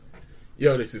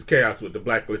Yo, this is Chaos with the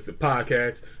Blacklisted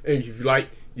Podcast. And if you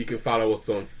like, you can follow us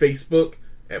on Facebook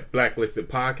at Blacklisted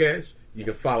Podcast. You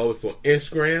can follow us on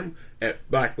Instagram at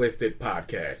Blacklisted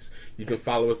Podcast. You can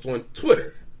follow us on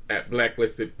Twitter at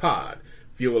Blacklisted Pod.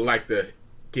 If you would like to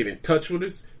get in touch with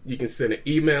us, you can send an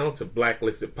email to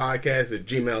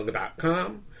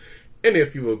blacklistedpodcast@gmail.com. And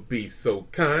if you would be so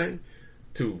kind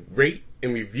to rate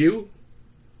and review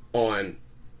on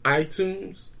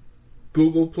iTunes,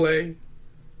 Google Play,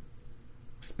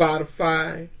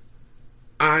 Spotify,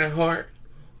 iHeart,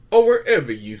 or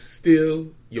wherever you steal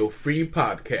your free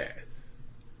podcasts.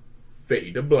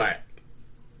 Fade to black.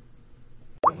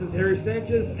 This is Harry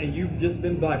Sanchez, and you've just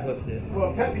been blacklisted.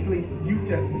 Well, technically, you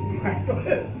just been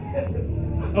blacklisted.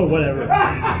 Oh, whatever.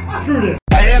 Screw this.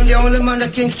 I am the only man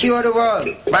that can cure the world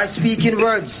by speaking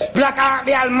words. Black Art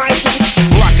the Almighty.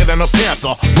 Blacker than a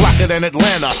panther, blacker than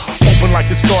Atlanta. Open like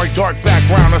the starry dark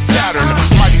background of Saturn.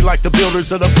 Mighty like the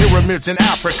builders of the pyramids in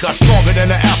Africa. Stronger than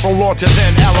the Afro, larger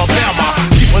than Alabama.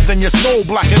 Deeper than your soul,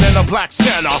 blacker than a black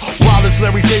Santa. Wild as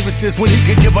Larry Davis is when he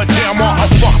could give a damn. A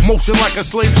fuck motion like a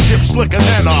slave ship, slicker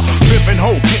than a pimpin'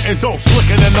 hoe, getting dope,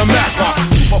 slicker than the Macca.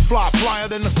 Superfly, flyer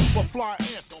than the Superfly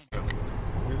anthem.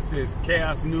 This is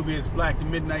Chaos Nubius Black, the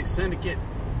Midnight Syndicate,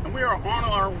 and we are on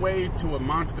our way to a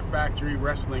Monster Factory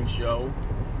wrestling show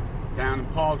down in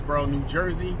Paulsboro, New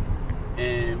Jersey,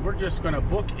 and we're just going to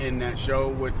book in that show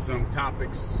with some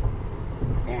topics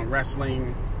on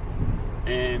wrestling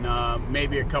and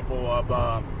maybe a couple of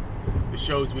the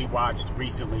shows we watched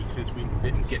recently since we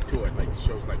didn't get to it, like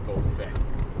shows like Boba Fett.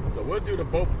 So we'll do the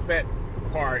Boba Fett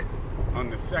part on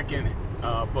the second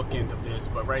bookend of this,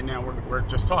 but right now we're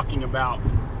just talking about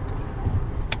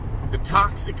the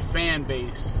toxic fan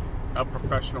base of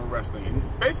professional wrestling, and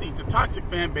basically the toxic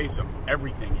fan base of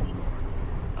everything anymore.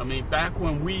 I mean, back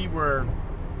when we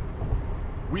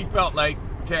felt like,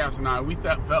 Chaos and I, we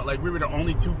felt like we were the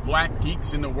only two black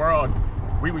geeks in the world.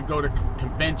 We would go to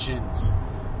conventions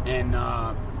and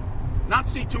not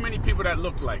see too many people that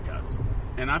looked like us.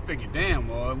 And I figured, damn,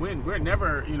 well, we're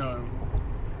never, the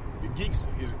geeks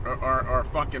are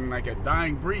fucking like a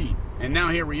dying breed. And now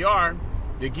here we are.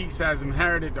 The geeks has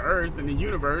inherited the earth and the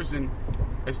universe, and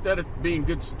instead of being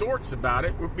good storts about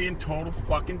it, we're being total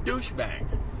fucking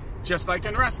douchebags. Just like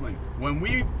in wrestling. When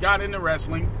we got into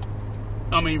wrestling,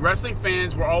 wrestling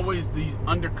fans were always these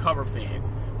undercover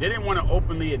fans. They didn't want to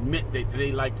openly admit that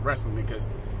they liked wrestling because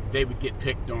they would get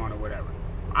picked on or whatever.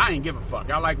 I ain't give a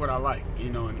fuck. I like what I like,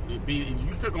 and if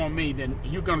you pick on me, then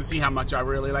you're gonna see how much I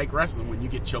really like wrestling when you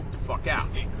get choked the fuck out.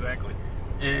 Exactly.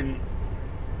 And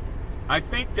I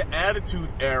think the Attitude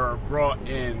Era brought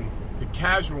in the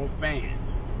casual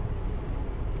fans,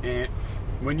 and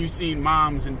when you see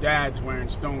moms and dads wearing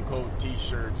Stone Cold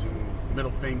T-shirts and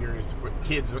middle fingers, with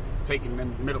kids taking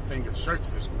them middle finger shirts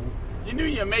to school, you knew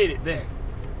you made it then,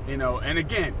 And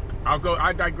again,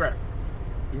 I digress.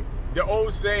 The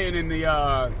old saying in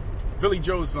the Billy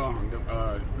Joe song,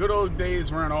 the good old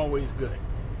days weren't always good.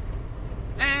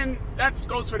 And that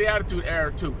goes for the Attitude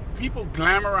Era too. People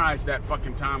glamorize that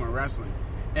fucking time of wrestling.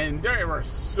 And there were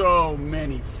so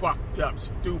many fucked up,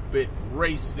 stupid,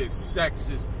 racist,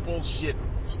 sexist, bullshit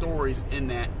stories in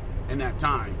that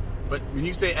time. But when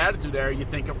you say Attitude Era, you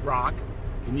think of Rock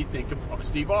and you think of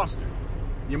Steve Austin.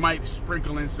 You might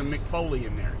sprinkle in some Mick Foley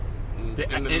in there.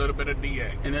 And a little bit of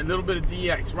DX. And a little bit of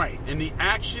DX, right. And the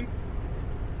action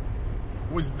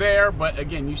was there, but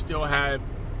again, you still had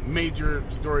major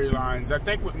storylines. I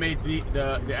think what made the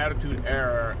Attitude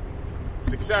Era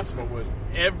successful was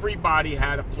everybody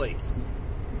had a place.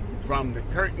 From the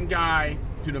curtain guy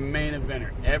to the main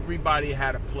eventer. Everybody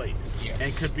had a place. Yes.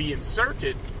 And could be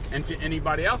inserted into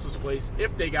anybody else's place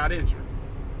if they got injured.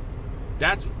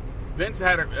 Vince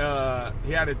had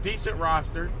a decent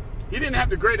roster. He didn't have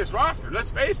the greatest roster, let's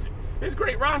face it. His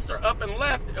great roster up and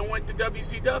left and went to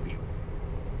WCW.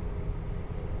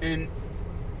 And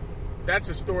that's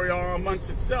a story all amongst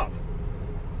itself.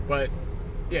 But,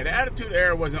 yeah, the Attitude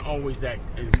Era wasn't always that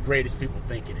as great as people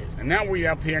think it is. And now we're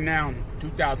up here now in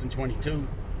 2022.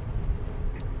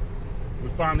 We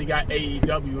finally got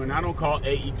AEW, and I don't call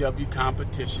AEW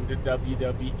competition to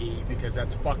WWE because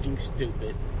that's fucking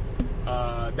stupid.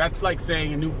 That's like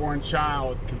saying a newborn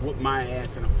child can whoop my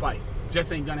ass in a fight. It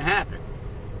just ain't gonna happen.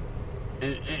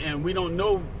 And we don't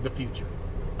know the future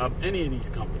of any of these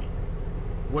companies.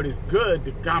 What is good,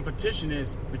 the competition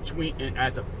is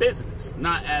as a business,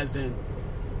 not as in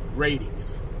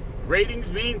ratings. Ratings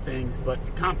mean things, but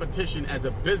the competition as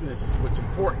a business is what's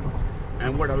important.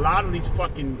 And what a lot of these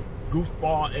fucking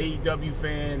goofball AEW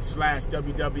fans /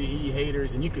 WWE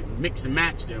haters, and you can mix and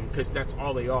match them because that's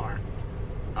all they are.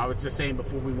 I was just saying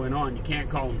before we went on, you can't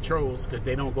call them trolls because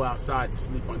they don't go outside to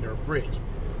sleep under a bridge.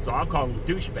 So I'll call them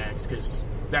douchebags because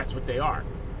that's what they are.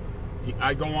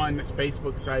 I go on this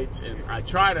Facebook sites and I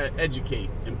try to educate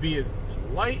and be as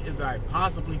polite as I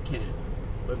possibly can.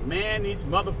 But man, these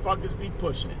motherfuckers be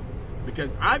pushing it.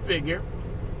 Because I figure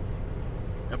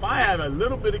if I have a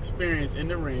little bit experience in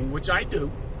the ring, which I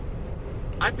do,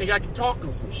 I think I can talk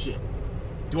on some shit.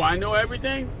 Do I know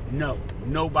everything? No,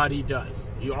 nobody does.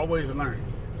 You always learn.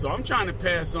 So I'm trying to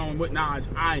pass on what knowledge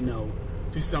I know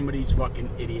to some of these fucking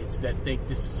idiots that think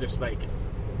this is just like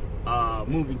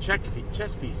moving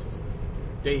chess pieces.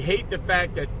 They hate the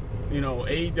fact that,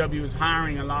 AEW is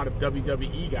hiring a lot of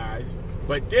WWE guys,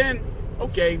 but then,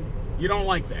 okay, you don't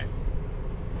like that.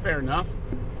 Fair enough.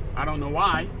 I don't know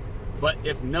why, but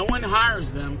if no one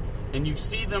hires them and you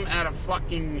see them at a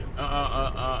fucking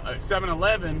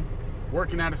 7-Eleven,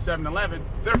 working at a 7-Eleven,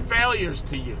 they're failures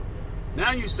to you.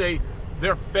 Now you say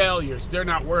they're failures. They're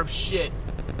not worth shit.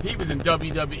 He was in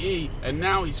WWE and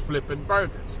now he's flipping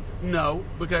burgers. No,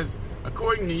 because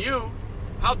according to you,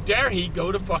 how dare he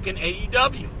go to fucking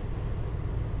AEW?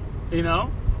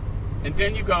 And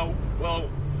then you go, well,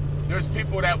 there's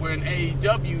people that were in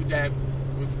AEW that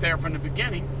was there from the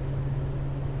beginning,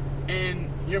 and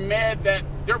you're mad that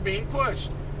they're being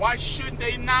pushed. Why should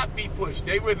they not be pushed?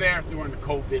 They were there during the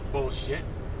COVID bullshit.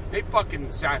 They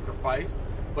fucking sacrificed.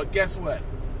 But guess what?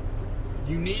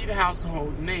 You need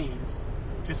household names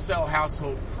to sell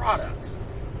household products.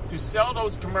 To sell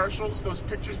those commercials, those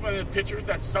pictures, one of the pictures,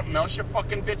 that's something else you're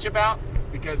fucking bitch about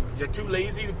because you're too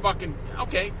lazy to fucking,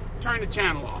 okay, turn the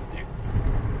channel off then.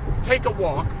 Take a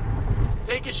walk,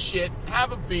 take a shit,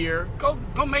 have a beer. Go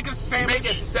make a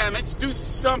sandwich. Do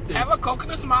something. Have a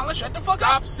coconut smile and shut the fuck up.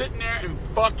 Stop sitting there and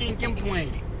fucking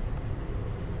complaining.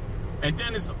 And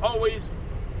then it's always,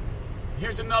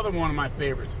 here's another one of my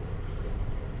favorites.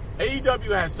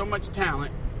 AEW has so much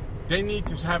talent, they need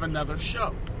to have another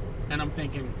show. And I'm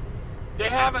thinking, they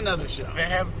have another show. They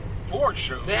have 4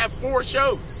 shows. They have 4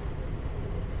 shows.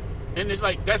 And it's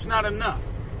like, that's not enough.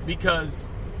 Because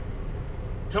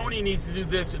Tony needs to do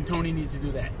this and Tony needs to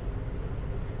do that.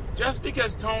 Just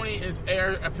because Tony is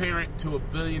heir apparent to a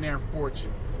billionaire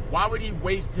fortune, why would he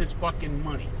waste his fucking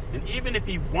money? And even if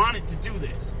he wanted to do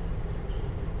this,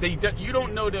 you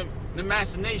don't know the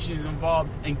machinations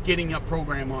involved in getting a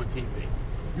program on TV.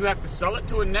 You have to sell it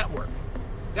to a network.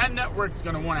 That network's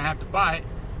going to want to have to buy it,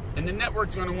 and the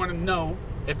network's going to want to know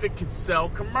if it can sell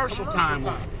commercial time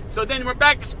on it. So then we're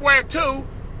back to square 2,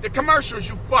 the commercials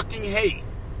you fucking hate.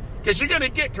 Because you're going to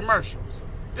get commercials.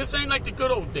 This ain't like the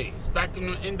good old days, back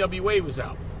when the NWA was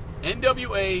out.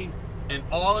 NWA, in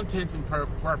all intents and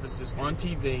purposes on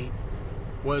TV,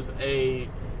 was a,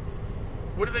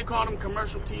 what do they call them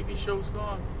commercial TV shows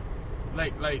called?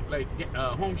 Like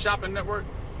Home Shopping Network?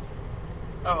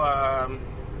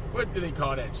 What do they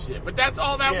call that shit? But that's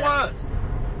all that was.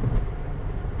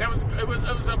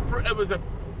 It was a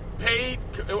paid.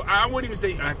 I wouldn't even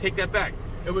say. I take that back.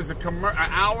 It was an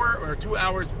hour or 2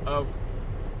 hours of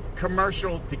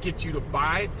commercial to get you to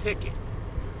buy a ticket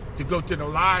to go to the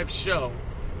live show.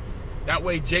 That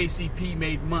way, JCP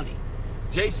made money.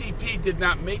 JCP did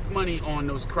not make money on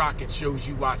those Crockett shows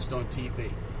you watched on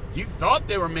TV. You thought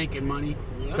they were making money.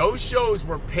 Yep. Those shows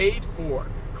were paid for.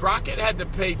 Crockett had to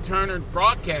pay Turner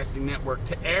Broadcasting Network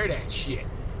to air that shit.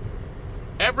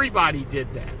 Everybody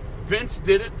did that. Vince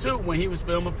did it too when he was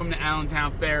filming from the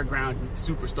Allentown Fairground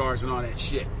Superstars and all that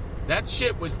shit. That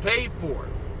shit was paid for.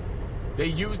 They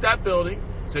used that building,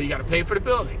 so you got to pay for the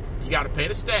building. You got to pay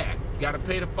the staff. You got to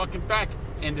pay the fucking back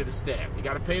end of the staff. You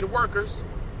got to pay the workers.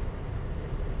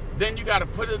 Then you got to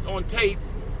put it on tape.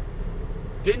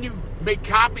 Then you make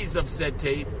copies of said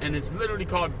tape, and it's literally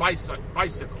called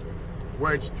bicycle,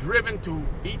 where it's driven to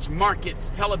each market's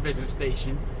television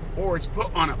station, or it's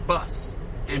put on a bus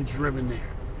and driven there.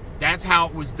 That's how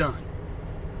it was done.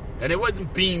 And it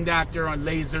wasn't beamed out there on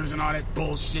lasers and all that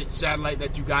bullshit satellite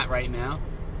that you got right now.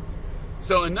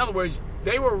 So in other words,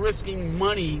 they were risking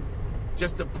money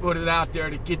just to put it out there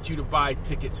to get you to buy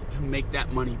tickets to make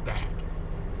that money back.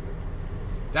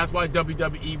 That's why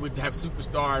WWE would have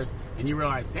superstars, and you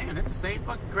realize, damn, that's the same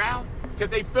fucking crowd? Because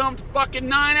they filmed fucking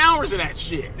 9 hours of that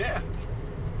shit. Yeah.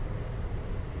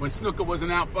 When Snuka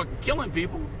wasn't out fucking killing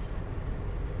people.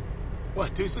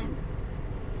 What, too soon?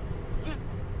 Yeah.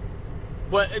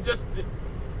 But it just,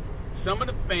 some of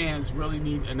the fans really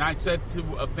need, and I said to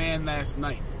a fan last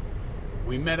night,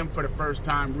 we met him for the first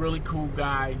time, really cool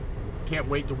guy, can't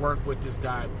wait to work with this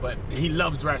guy, but he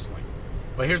loves wrestling.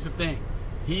 But here's the thing,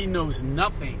 he knows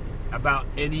nothing about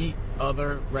any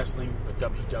other wrestling but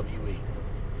WWE.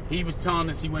 He was telling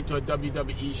us he went to a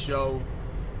WWE show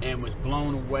and was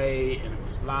blown away, and it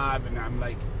was live, and I'm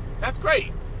like, that's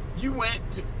great. You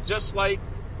went to, just like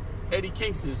Eddie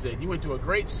Kingston said, you went to a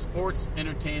great sports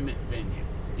entertainment venue.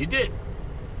 You did.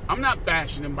 I'm not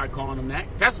bashing them by calling them that.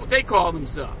 That's what they call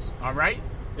themselves, all right?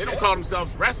 They don't call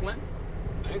themselves wrestling.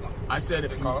 I said,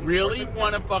 if you really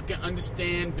want to fucking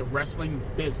understand the wrestling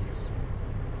business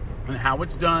and how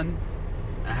it's done,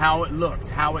 and how it looks,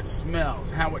 how it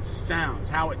smells, how it sounds,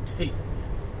 how it tastes,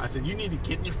 I said, you need to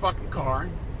get in your fucking car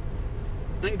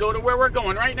and go to where we're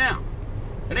going right now.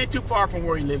 It ain't too far from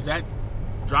where he lives at.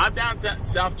 Drive down to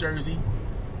South Jersey.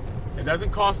 It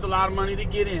doesn't cost a lot of money to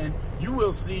get in. You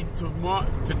will see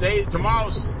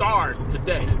tomorrow's stars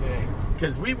today.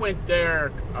 Because we went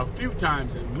there a few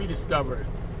times and we discovered,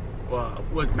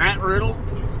 was Matt Riddle?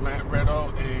 It was Matt Riddle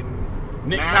and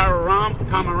Nick Camarano.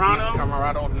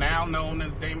 Camarano, now known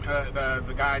as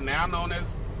the guy now known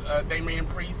as Damian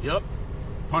Priest. Yep.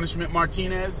 Punishment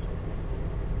Martinez.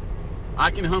 I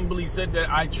can humbly say that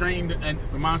I trained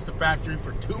at the Monster Factory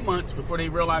for 2 months before they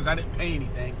realized I didn't pay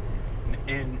anything.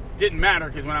 And didn't matter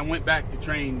because when I went back to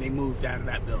train, they moved out of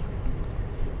that building.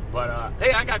 But,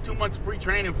 hey, I got 2 months of free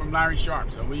training from Larry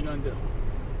Sharp, so what are you going to do?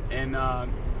 And I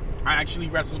actually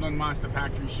wrestled on Monster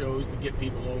Factory shows to get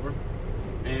people over.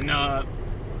 And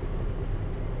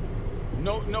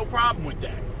no problem with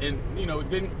that. And, you know,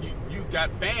 then you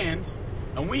got fans,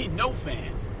 and we know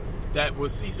fans, that will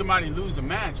see somebody lose a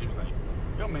match. It was like,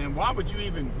 yo, man, why would you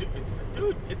even do it? It's like,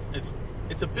 dude,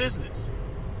 it's a business.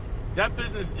 That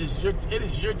business is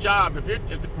your job.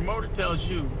 If the promoter tells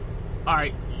you, all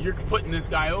right, you're putting this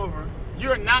guy over,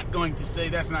 you're not going to say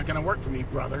that's not going to work for me,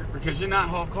 brother, because you're not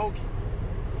Hulk Hogan.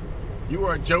 You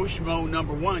are Joe Schmo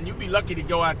number one. You'd be lucky to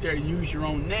go out there and use your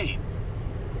own name.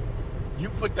 You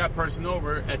put that person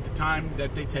over at the time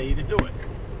that they tell you to do it.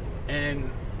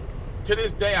 And to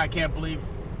this day, I can't believe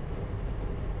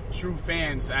true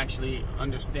fans actually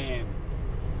understand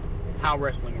how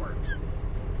wrestling works.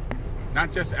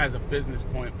 Not just as a business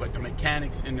point, but the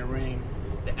mechanics in the ring,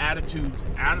 the attitudes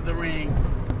out of the ring.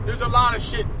 There's a lot of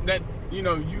shit that, you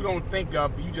know, you don't think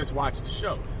of, you just watch the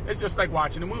show. It's just like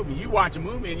watching a movie. You watch a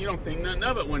movie and you don't think nothing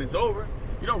of it when it's over.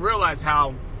 You don't realize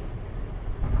how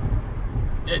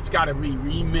it's got to be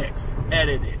remixed,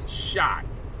 edited, shot,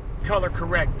 color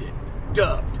corrected,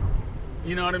 dubbed.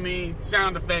 You know what I mean?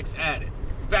 Sound effects added,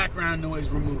 background noise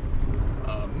removed,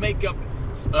 makeup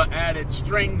added,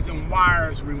 strings and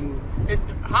wires removed.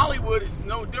 Hollywood is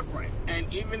no different.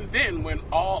 And even then,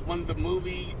 when the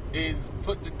movie is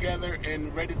put together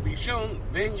and ready to be shown,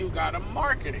 then you gotta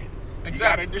market it.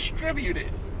 Exactly. You gotta distribute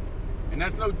it.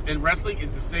 And wrestling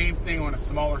is the same thing on a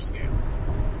smaller scale.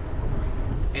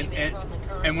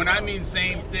 And when I mean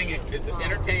same thing, it's an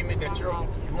entertainment that you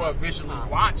are visually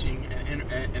watching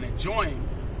and enjoying,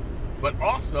 but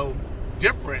also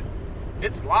different.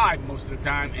 It's live most of the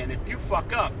time, and if you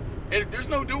fuck up, there's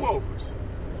no do-overs,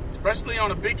 especially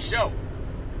on a big show.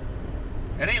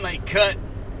 It ain't like, cut,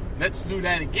 let's do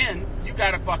that again. You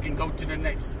gotta fucking go to the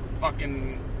next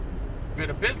fucking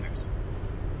bit of business.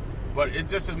 But it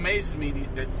just amazes me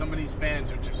that some of these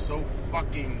fans are just so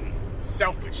fucking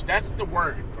selfish. That's the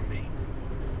word for me.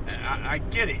 I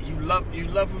get it. You love who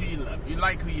you love. You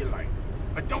like who you like.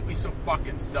 But don't be so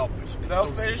fucking selfish.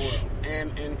 Selfish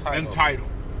and entitled.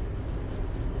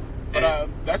 But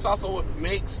that's also what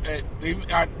makes it.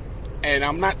 And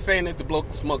I'm not saying it to blow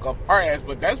smoke up our ass,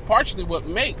 but that's partially what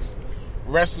makes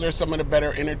wrestlers some of the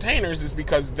better entertainers, is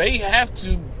because they have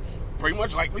to, pretty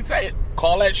much like we say it,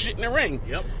 call that shit in the ring.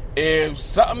 Yep. If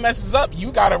something messes up,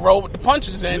 you gotta roll with the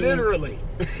punches and literally,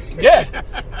 yeah,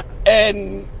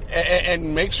 and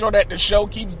make sure that the show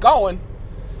keeps going.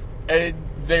 And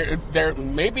there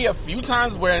may be a few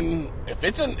times when if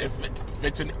it's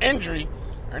an injury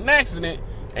or an accident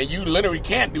and you literally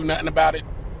can't do nothing about it,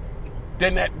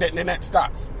 then that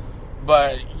stops.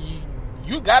 But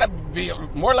you gotta be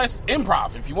more or less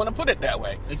improv, if you want to put it that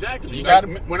way. Exactly. You like,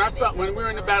 gotta. when we were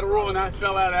in the battle royal and I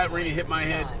fell out of that ring and hit my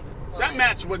head, that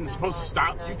match wasn't supposed to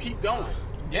stop. You keep going.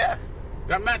 Yeah.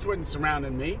 That match wasn't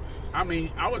surrounding me. I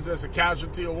mean, I was just a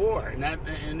casualty of war,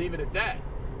 and leave it at that.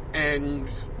 And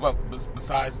well,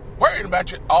 besides worrying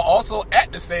about you, also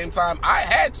at the same time, I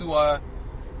had to.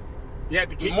 You had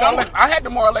to keep more or going. less, I had to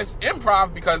more or less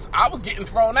improv because I was getting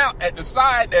thrown out at the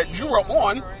side that you were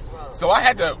on, so I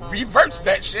had to reverse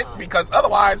that shit because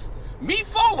otherwise, me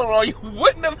falling on you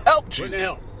wouldn't have helped you. Wouldn't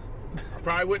have helped. I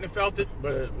probably wouldn't have felt it,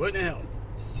 but it wouldn't have helped.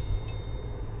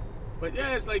 But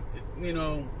yeah, it's like, you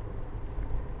know,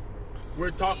 we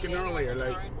were talking earlier,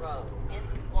 like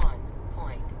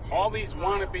all these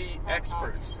wannabe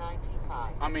experts.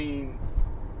 I mean,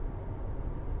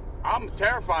 I'm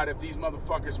terrified if these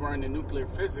motherfuckers were into nuclear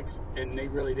physics and they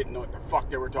really didn't know what the fuck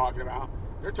they were talking about.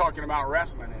 They're talking about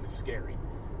wrestling and it's scary.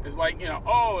 It's like,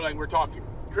 like we're talking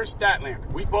Chris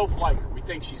Statlander. We both like her. We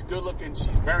think she's good looking.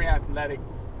 She's very athletic.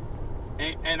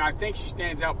 And I think she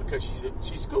stands out because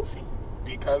she's goofy.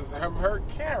 Because of her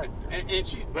character.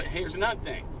 But here's another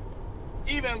thing.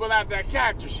 Even without that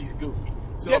character, she's goofy.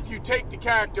 So Yeah. if you take the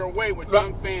character away, which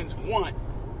some fans want,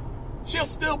 she'll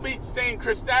still be the same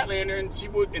Chris Statlander, and she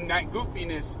would, in that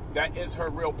goofiness, that is her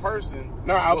real person,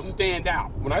 will stand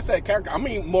out. When I say character, I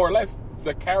mean more or less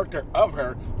the character of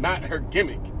her, not her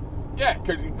gimmick. Yeah,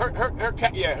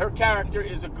 her character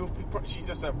is a goofy. She's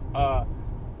just a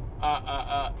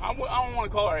I don't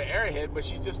want to call her an airhead, but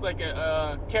she's just like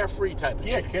a carefree type of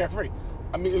chick. Carefree.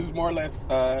 I mean, it's more or less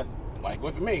like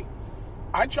with me.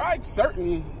 I tried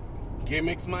certain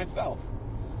gimmicks myself.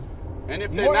 And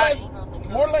if more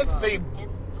or less,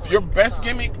 your best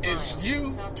gimmick is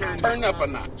you turn up a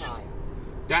notch.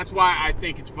 That's why I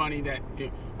think it's funny that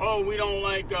we don't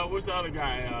like what's the other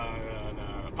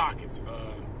guy? Pockets.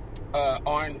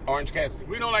 Orange Cassidy.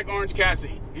 We don't like Orange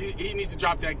Cassidy. He needs to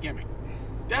drop that gimmick.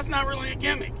 That's not really a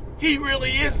gimmick. He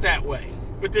really is that way.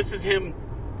 But this is him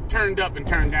turned up and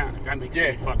turned down. If that makes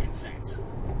any fucking sense.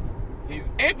 He's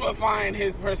amplifying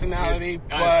his personality,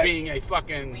 but being a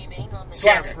fucking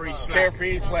carefree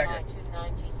slacker.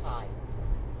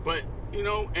 But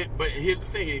but here's the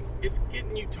thing: it's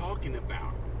getting you talking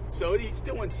about. So he's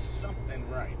doing something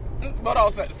right. But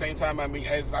also at the same time, I mean,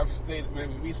 as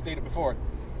we've stated before,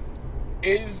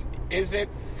 is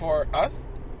it for us?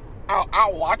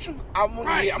 I'll watch him.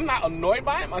 I'm not annoyed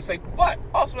by him. I say, but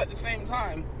also at the same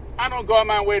time, I don't go out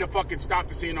my way to fucking stop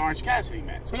to see an Orange Cassidy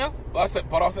match. Yeah, but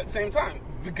also at the same time,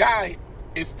 the guy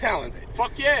is talented.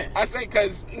 Fuck yeah. I say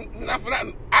because not for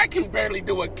nothing, I can barely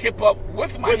do a kip up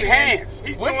with my hands.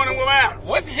 He's doing it without.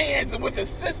 With hands and with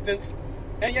assistance.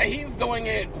 And yeah, he's doing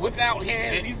it without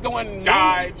hands. He's doing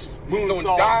dives,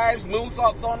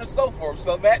 moonsaults, so on and so forth.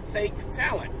 So that takes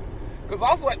talent. Because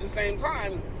also at the same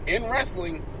time, in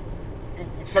wrestling,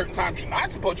 certain times you're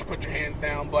not supposed to put your hands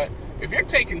down. But if you're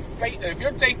taking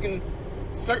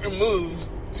certain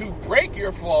moves to break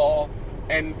your fall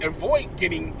and avoid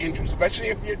getting injured, especially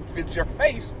if it's your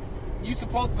face, you're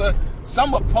supposed to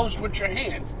somewhat post with your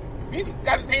hands. If he's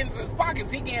got his hands in his pockets,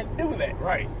 he can't do that.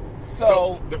 Right.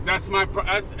 So that's my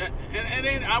and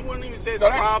then I wouldn't even say it's so a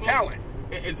that's problem. Talent.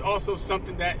 It's also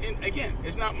something that, and again,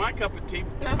 it's not my cup of tea.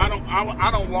 No. I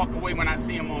don't walk away when I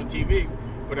see him on TV.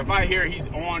 But if I hear he's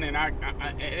on and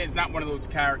it's not one of those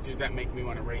characters that make me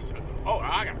want to race him. Oh,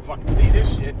 I gotta fucking see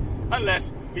this shit.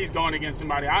 Unless he's going against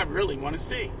somebody I really want to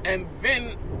see. And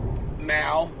then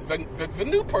now the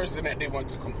new person that they want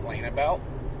to complain about,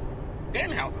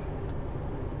 Danhausen.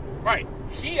 Right.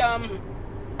 He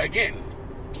again,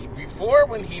 before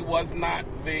when he was not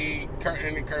the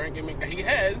current gimmick that he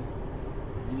has,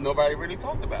 nobody really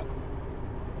talked about him.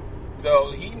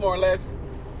 So he more or less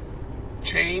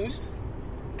changed,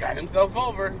 got himself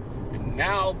over, and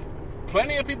now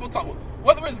plenty of people talk,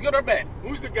 whether it's good or bad.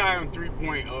 Who's the guy on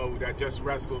 3.0 that just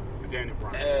wrestled Daniel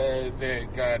Bryan? Is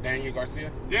it Daniel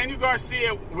Garcia? Daniel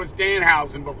Garcia was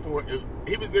Danhausen before.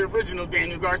 He was the original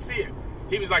Daniel Garcia.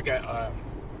 He was like he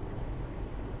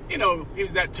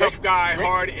was that tough guy,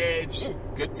 hard edge,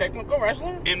 good technical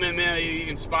wrestler, MMA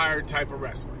inspired type of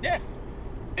wrestler. Yeah.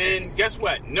 And guess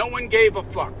what? No one gave a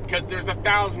fuck because there's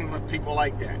 1,000 of people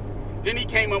like that. Then he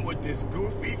came up with this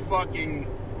goofy fucking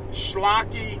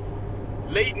schlocky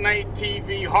late night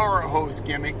TV horror host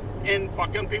gimmick, and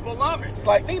fucking people love it.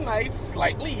 Slightly nice,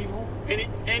 slightly evil.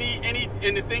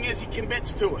 And the thing is, he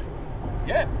commits to it.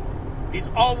 Yeah. He's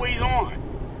always on.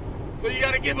 So you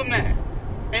got to give him that.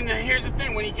 And then here's the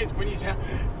thing: when he's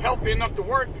healthy enough to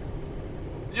work,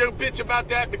 you'll bitch about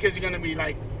that because you're gonna be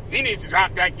like, he needs to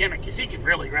drop that gimmick because he can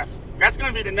really wrestle. That's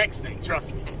gonna be the next thing.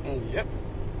 Trust me. Yep.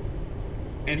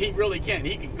 And he really can.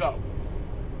 He can go.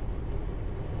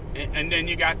 And then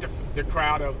you got the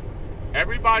crowd of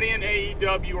everybody in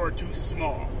AEW are too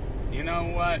small. You know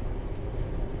what?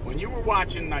 When you were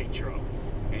watching Nitro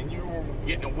and you were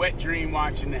getting a wet dream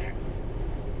watching that,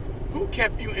 who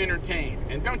kept you entertained?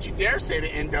 And don't you dare say the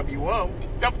NWO.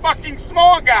 The fucking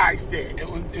small guys did. It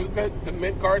was the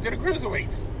mid card to the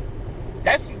cruiserweights.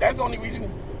 That's the only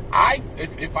reason I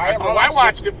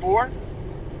watched it for.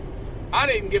 I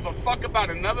didn't give a fuck about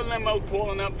another limo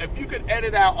pulling up. If you could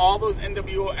edit out all those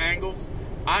NWO angles,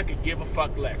 I could give a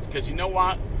fuck less. Because you know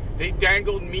what? They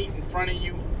dangled meat in front of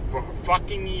you for a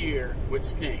fucking year with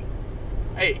Sting.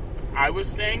 Hey, if I was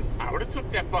Sting, I would have took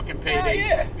that fucking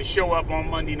payday to show up on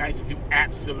Monday nights and do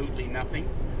absolutely nothing.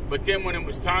 But then when it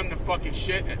was time to fucking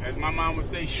shit, as my mom would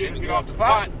say, shit and get off the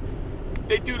pot,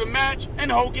 They do the match, and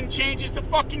Hogan changes the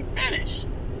fucking finish.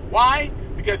 Why?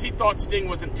 Because he thought Sting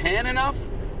wasn't tan enough?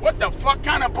 What the fuck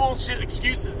kind of bullshit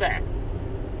excuse is that?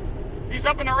 He's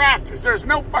up in the rafters. There's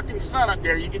no fucking sun up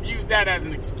there. You could use that as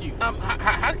an excuse.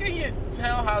 How can you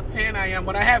tell how tan I am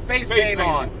when I have face paint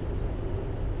on?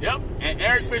 Yep. And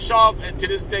Eric Bischoff, to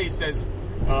this day, says,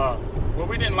 well,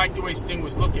 we didn't like the way Sting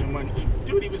was looking when...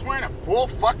 Dude, he was wearing a full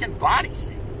fucking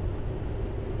bodysuit.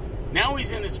 Now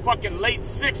he's in his fucking late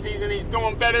 60s and he's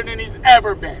doing better than he's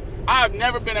ever been. I've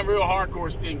never been a real hardcore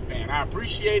Sting fan. I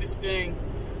appreciated Sting,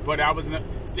 but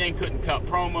Sting couldn't cut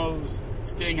promos.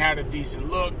 Sting had a decent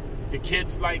look. The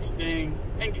kids like Sting.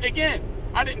 And again,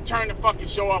 I didn't turn the fucking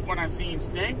show off when I seen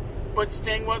Sting, but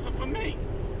Sting wasn't for me.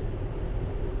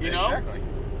 You know? Exactly.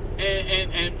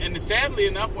 And sadly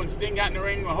enough, when Sting got in the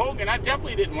ring with Hogan, I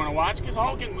definitely didn't want to watch because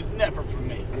Hogan was never for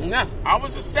me. No. I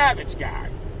was a Savage guy.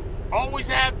 Always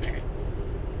have been.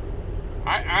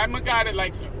 I'm a guy that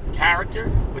likes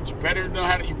character, but you better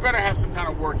have some kind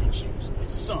of working shoes.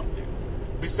 Something.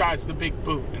 Besides the big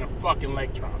boot and a fucking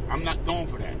leg drop. I'm not going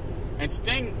for that. And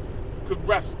Sting could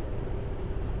wrestle.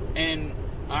 And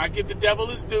I give the devil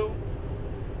his due.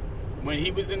 When he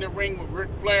was in the ring with Ric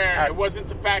Flair, it wasn't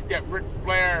the fact that Ric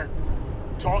Flair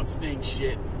taught Sting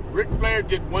shit. Ric Flair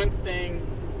did one thing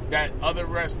that other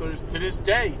wrestlers to this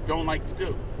day don't like to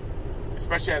do,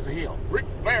 especially as a heel. Ric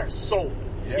Flair sold.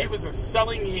 Yeah. He was a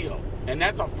selling heel, and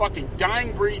that's a fucking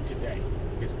dying breed today.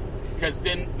 Because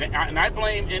and I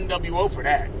blame NWO for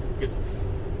that. Because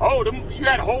you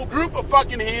had a whole group of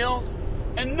fucking heels,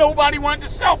 and nobody wanted to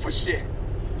sell for shit.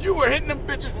 You were hitting them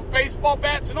bitches with baseball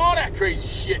bats and all that crazy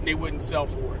shit, and they wouldn't sell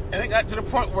for it. And it got to the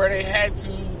point where they had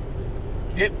to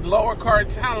get lower card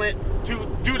talent to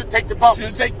take the bumps.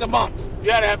 To take the bumps.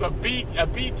 You had to have a B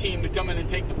team to come in and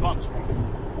take the bumps from them.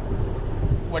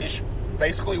 Which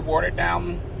basically watered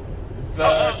down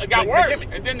it got worse.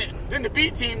 And then the B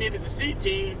team needed the C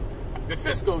team, the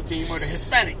Cisco team, or the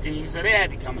Hispanic team, so they had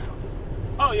to come out.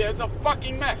 Oh yeah, it's a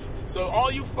fucking mess. So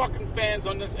all you fucking fans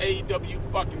on this AEW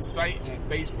fucking site on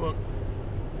Facebook,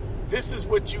 this is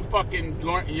what you're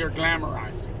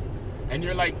glamorizing. And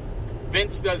you're like,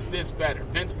 Vince does this better.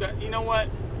 You know what?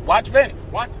 Watch Vince.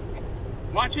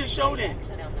 Watch his show then.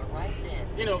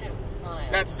 You know,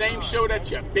 that same show that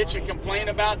you bitch and complain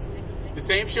about, the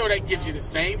same show that gives you the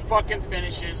same fucking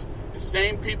finishes, the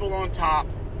same people on top,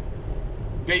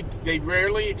 they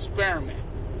rarely experiment.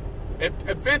 If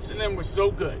Vince and them was so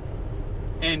good,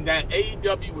 and that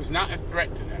AEW was not a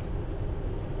threat to them,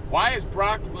 why is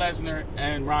Brock Lesnar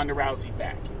and Ronda Rousey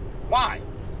back? Why?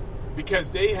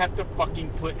 Because they have to fucking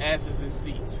put asses in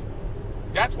seats.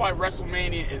 That's why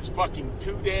WrestleMania is fucking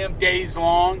 2 damn days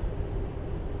long.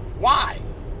 Why?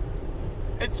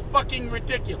 It's fucking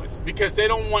ridiculous. Because they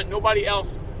don't want nobody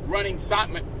else running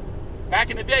Simon.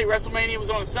 Back in the day, WrestleMania was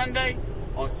on a Sunday.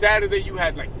 On Saturday, you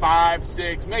had like 5,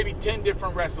 6, maybe 10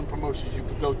 different wrestling promotions you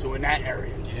could go to in that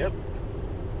area. Yep.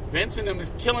 Vince and them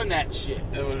is killing that shit.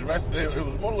 It was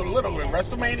more literally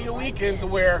WrestleMania weekend to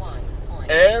where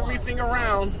everything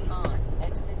around.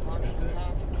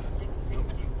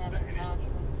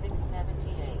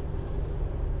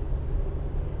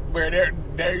 Where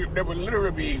there would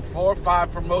literally be 4 or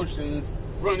 5 promotions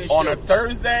on a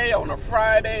Thursday, on a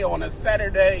Friday, on a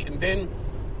Saturday, and then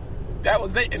that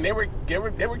was it, and they were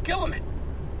killing it.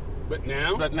 But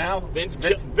now Vince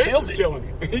is killing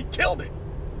it. He killed it.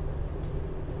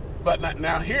 But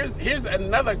now here's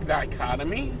another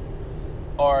dichotomy,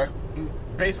 or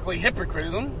basically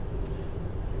hypocritism.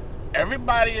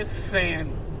 Everybody is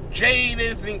saying Jade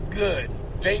isn't good.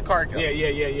 Jade Cargill.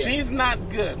 Yeah. She's not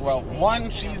good. Well, one,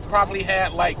 she's probably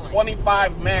had like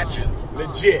 25 matches.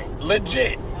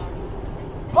 Legit.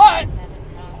 But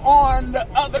on the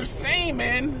other same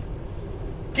end,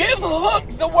 give Hook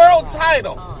the world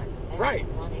title. Right.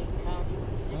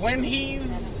 When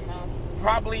he's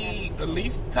probably at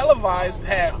least televised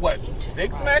had,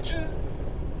 6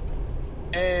 matches?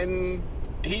 And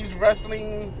he's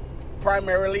wrestling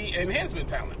primarily enhancement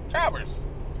talent. Jobbers.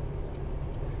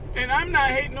 And I'm not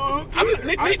hating on Hook either.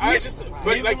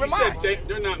 But like you said,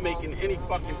 they're not making any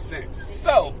fucking sense.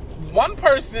 So, one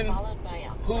person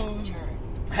who's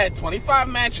had 25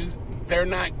 matches, they're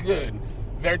not good.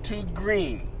 They're too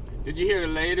green. Did you hear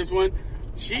the latest one?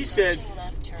 She said,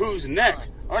 who's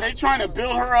next? Are they trying to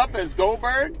build her up as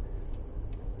Goldberg?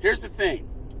 Here's the thing.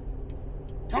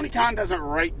 Tony Khan doesn't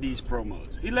write these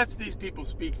promos. He lets these people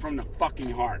speak from the fucking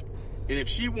heart. And if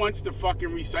she wants to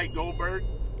fucking recite Goldberg,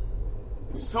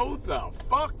 so the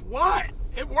fuck what?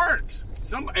 It works.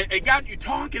 It got you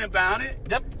talking about it.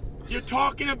 Yep. You're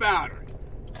talking about her.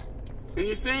 And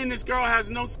you're saying this girl has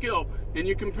no skill. And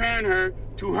you're comparing her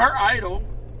to her idol,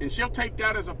 And she'll take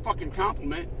that as a fucking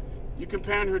compliment. You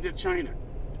comparing her to China.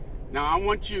 Now, I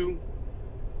want you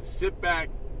to sit back,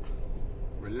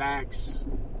 relax,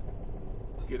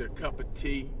 get a cup of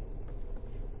tea,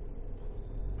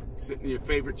 sit in your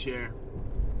favorite chair,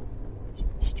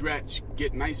 stretch,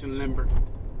 get nice and limber,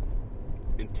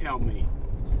 and tell me,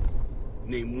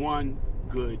 name one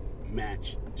good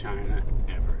match China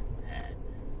ever had.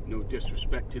 No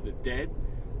disrespect to the dead.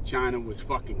 China was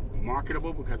fucking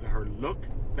marketable because of her look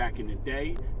back in the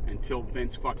day until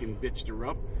Vince fucking bitched her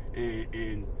up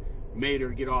and made her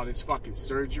get all this fucking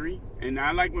surgery. And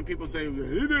I like when people say, he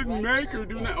didn't make her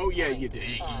do that. Oh, yeah, you did.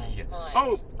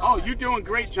 Oh, you're doing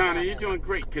great, China. You're doing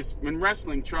great. Because in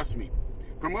wrestling, trust me,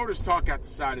 promoters talk out the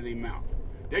side of their mouth.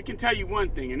 They can tell you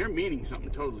one thing, and they're meaning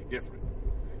something totally different.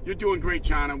 You're doing great,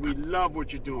 China. We love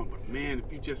what you're doing. But, man,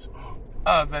 if you just...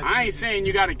 I ain't saying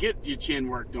you got to get your chin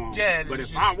worked on. Yeah, but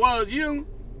if I was you...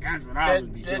 That's what I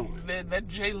would be doing. That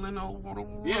Jay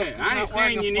Leno. Yeah, I ain't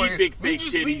saying you need big fake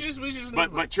titties.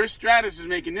 But Trish Stratus is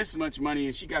making this much money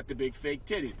and she got the big fake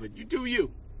titties. But you do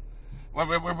you. Well,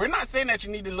 we're not saying that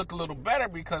you need to look a little better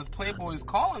because Playboy is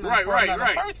calling us for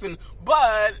another person.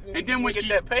 But and then when get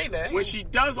that payday. When she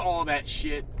does all that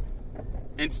shit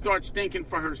and starts thinking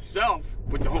for herself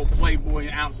with the whole Playboy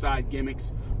and outside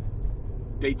gimmicks,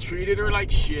 they treated her like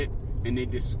shit and they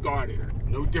discarded her.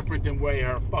 No different than way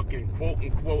her fucking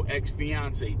quote-unquote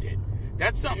ex-fiance did.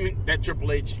 That's something that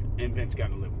Triple H and Vince got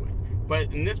to live with.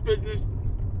 But in this business,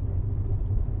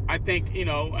 I think, you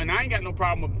know, and I ain't got no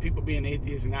problem with people being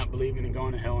atheists and not believing and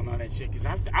going to hell and all that shit. Because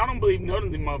I don't believe none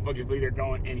of them motherfuckers believe they're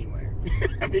going anywhere.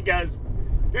 Because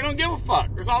they don't give a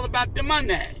fuck. It's all about the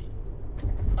money.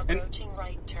 Approaching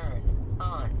right turn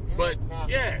on. But,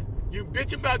 yeah, you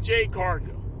bitch about Jade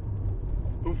Cargill,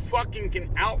 who fucking can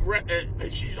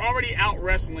she's already out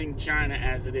wrestling China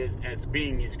as it is, as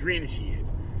being as green as she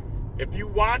is. If you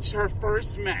watch her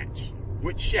first match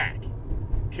with Shaq,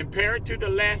 compare it to the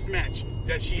last match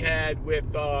that she had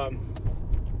with the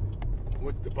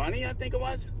Bunny, I think it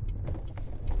was.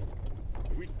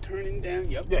 Are we turning down?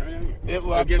 Yep. Yeah. Turning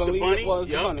down. I Against believe the Bunny? it was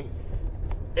Yep. the Bunny.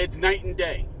 It's night and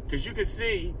day. Because you can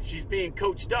see she's being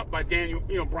coached up by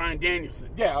Bryan Danielson.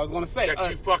 Yeah, I was going to say. That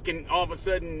you fucking, all of a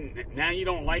sudden, now you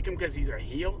don't like him because he's a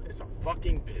heel? It's a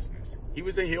fucking business. He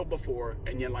was a heel before,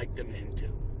 and you liked him then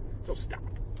too. So stop.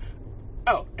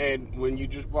 Oh, and when you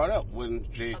just brought up when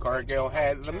Jade Cargill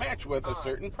had the match with a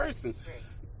certain person.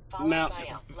 Now,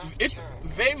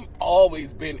 they've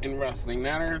always been in wrestling.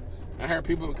 Now, I heard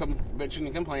people bitching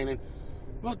and complaining,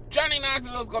 well, Johnny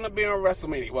Knoxville's going to be on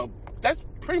WrestleMania. Well, that's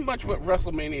pretty much what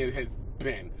WrestleMania has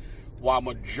been. While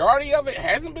majority of it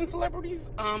hasn't been celebrities,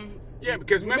 yeah,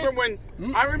 because remember when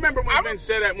Vince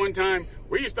said at one time,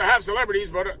 we used to have celebrities,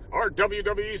 but our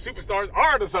WWE superstars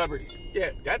are the celebrities. Yeah,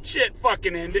 that shit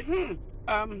fucking ended.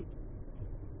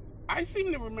 I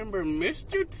seem to remember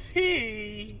Mr.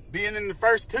 T being in the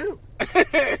first two.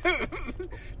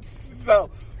 So,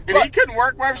 and he couldn't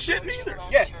work worth shit neither.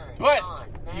 Yeah, but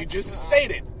you just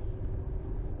stated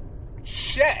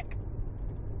Shaq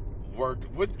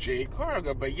worked with Jade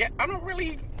Cargill, but yet I don't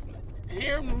really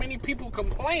hear many people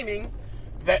complaining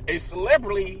that a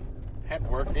celebrity had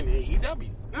worked in AEW.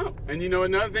 No, and you know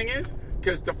another thing is,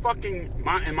 because the fucking,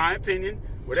 in my opinion,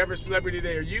 whatever celebrity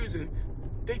they are using,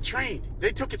 they trained.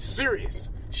 They took it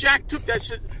serious. Shaq took that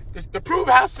shit to prove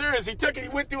how serious he took it. He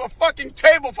went through a fucking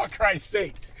table, for Christ's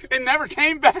sake, and never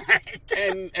came back.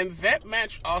 and that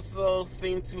match also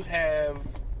seemed to have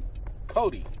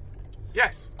Cody.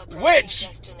 Yes. Which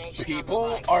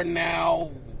people are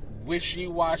now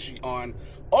wishy-washy on.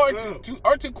 Or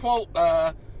to quote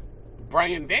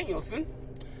Bryan Danielson,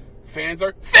 fans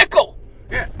are fickle.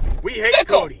 Yeah, we hate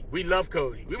Cody. We love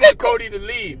Cody. We want Cody to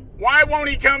leave. Why won't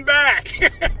he come back?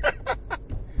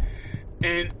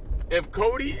 And if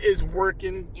Cody is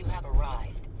working... You have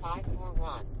arrived.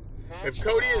 541. If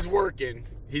Cody is working,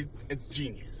 it's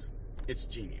genius. It's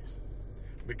genius.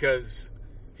 Because...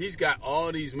 he's got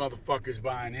all these motherfuckers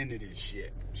buying into this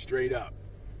shit, straight up.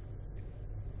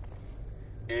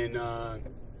 And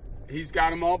he's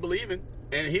got them all believing.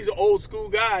 And he's an old school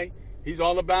guy. He's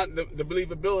all about the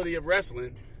believability of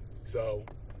wrestling. So,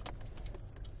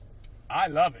 I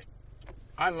love it.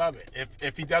 I love it.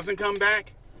 If he doesn't come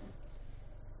back,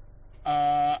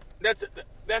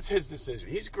 that's his decision.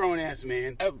 He's a grown-ass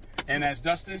man. And as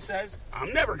Dustin says,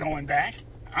 I'm never going back.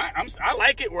 I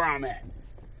like it where I'm at.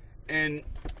 And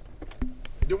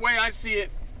the way I see it,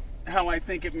 how I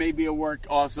think it may be a work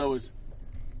also is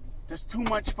there's too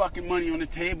much fucking money on the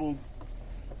table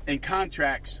in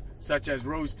contracts such as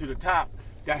Rose to the Top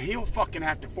that he'll fucking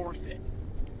have to forfeit.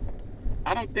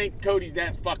 I don't think Cody's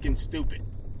that fucking stupid.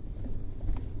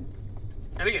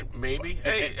 And again, maybe,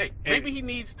 maybe he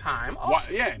needs time off. Well,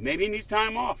 yeah, maybe he needs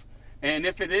time off. And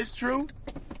if it is true,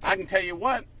 I can tell you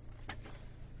what.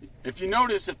 If you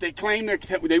notice, if they claim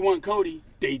they want Cody,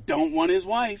 they don't want his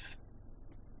wife.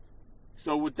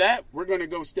 So with that, we're going to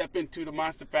go step into the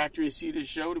Monster Factory and see this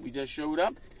show that we just showed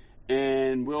up.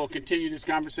 And we'll continue this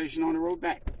conversation on the road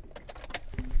back.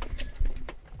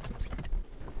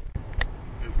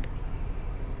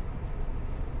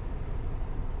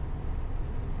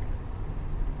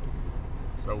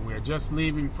 So we're just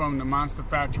leaving from the Monster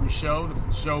Factory show.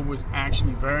 The show was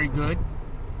actually very good,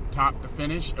 top to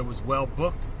finish. It was well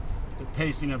booked. The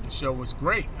pacing of the show was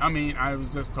great. I mean, I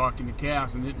was just talking to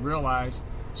Chaos and didn't realize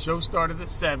the show started at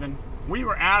 7. We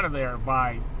were out of there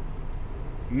by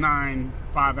 9,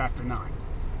 5 after 9.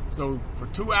 So for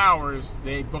 2 hours,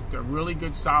 they booked a really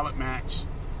good, solid match.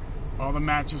 All the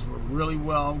matches were really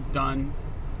well done.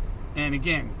 And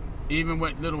again, even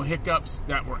with little hiccups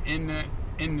that were in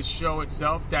the show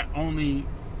itself, that only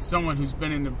someone who's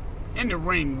been in the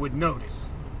ring would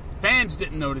notice. Fans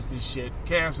didn't notice this shit.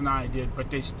 Chaos and I did,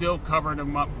 but they still covered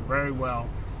them up very well.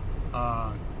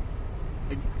 A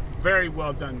very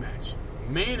well done match.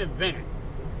 Main event.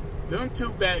 Them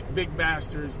two big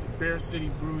bastards, the Bear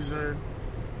City Bruiser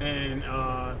and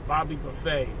Bobby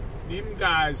Buffet. These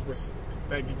guys was,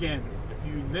 like, again, if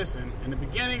you listen, in the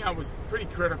beginning I was pretty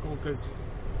critical because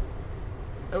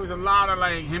there was a lot of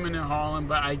like hemming and hawing,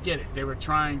 but I get it. They were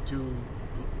trying to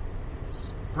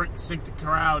sink the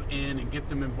crowd in and get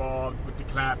them involved with the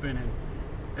clapping and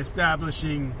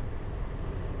establishing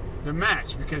the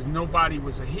match because nobody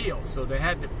was a heel. So they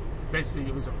had to, basically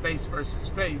it was a face versus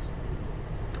face.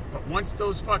 But once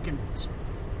those fucking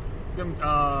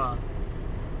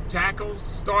tackles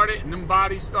started and them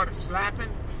bodies started slapping,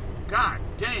 god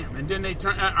damn. And then they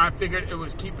turned, I figured it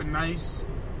was keep a nice,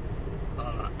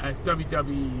 as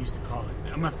WWE used to call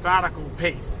it, a methodical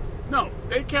pace. No,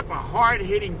 they kept a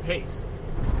hard-hitting pace.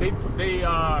 They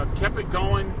kept it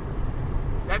going.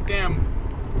 That damn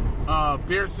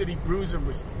Bear City Bruiser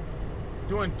was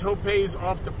doing topes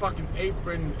off the fucking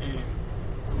apron and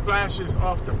splashes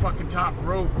off the fucking top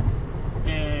rope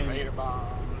and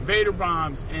Vader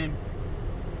bombs and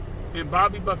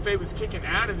Bobby Buffet was kicking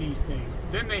out of these things.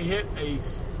 Then they hit a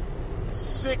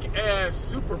sick-ass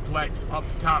superplex off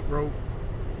the top rope.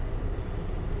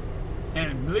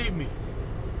 And believe me,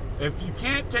 if you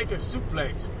can't take a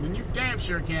suplex, then you damn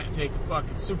sure can't take a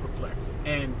fucking superplex.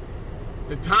 And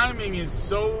the timing is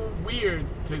so weird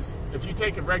because if you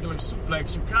take a regular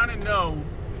suplex, you kind of know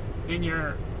in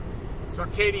your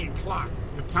circadian clock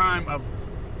the time of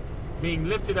being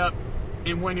lifted up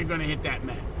and when you're going to hit that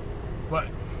mat. But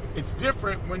it's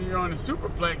different when you're on a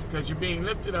superplex because you're being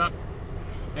lifted up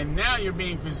and now you're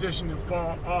being positioned to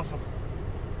fall off of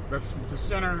the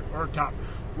center or top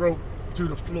rope to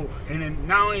the floor. And then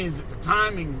not only is it the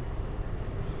timing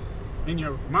in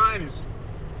your mind is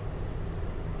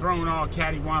thrown all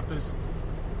cattywampus,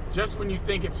 just when you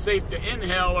think it's safe to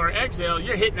inhale or exhale,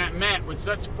 you're hitting that mat with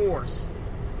such force.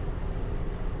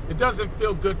 It doesn't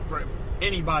feel good for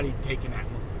anybody taking that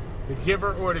move, the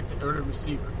giver or the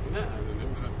receiver. Yeah, it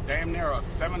was a damn near a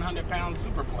 700-pound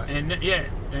superplex. And yeah,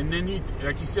 and then you,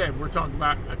 like you said, we're talking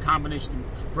about a combination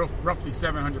of roughly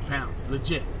 700 pounds,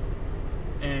 legit.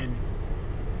 And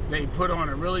they put on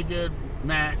a really good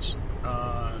match.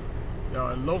 A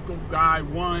local guy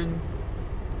won,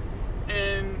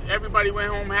 and everybody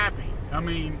went home happy. I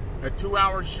mean, a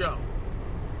 2-hour show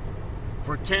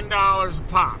for $10 a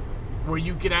pop, where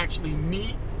you could actually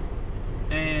meet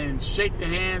and shake the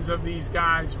hands of these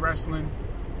guys wrestling.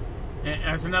 And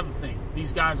as another thing,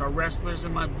 these guys are wrestlers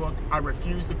in my book. I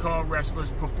refuse to call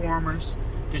wrestlers performers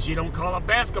because you don't call a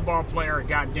basketball player a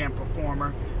goddamn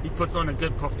performer. He puts on a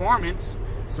good performance.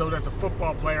 So does a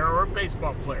football player or a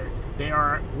baseball player. They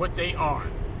are what they are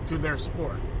to their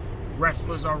sport.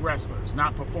 Wrestlers are wrestlers,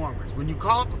 not performers. When you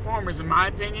call it performers, in my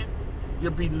opinion,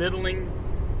 you're belittling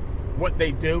what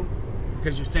they do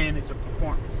because you're saying it's a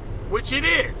performance, which it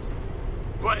is.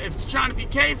 But if you're trying to be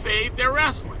kayfabe, they're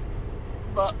wrestling.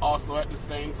 But also at the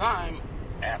same time,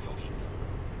 athletes.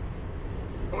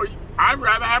 Or I'd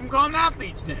rather have them call them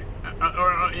athletes then.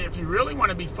 Or if you really want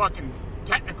to be fucking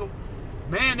technical,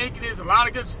 man, there's a lot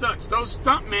of good stunts. Those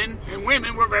stuntmen and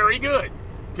women were very good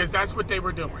because that's what they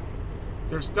were doing.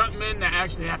 They're stuntmen that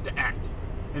actually have to act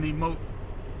and emote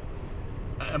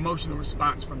emotional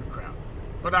response from the crowd.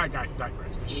 But I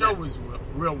digress. The show was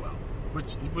real well.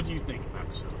 What do you think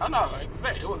about the show? I know, like I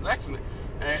said, it was excellent.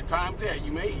 And at times, yeah,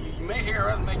 you may hear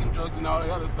us making jokes and all that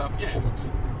other stuff. Yeah,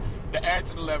 to add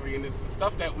to the levity, and this is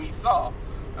stuff that we saw.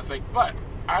 I say, but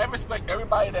I respect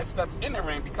everybody that steps in the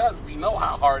ring because we know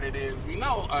how hard it is. We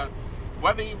know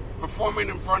whether you're performing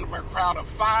in front of a crowd of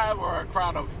 5 or a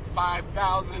crowd of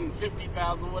 5,000,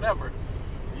 50,000, whatever,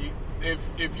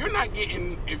 if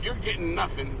you're getting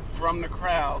nothing from the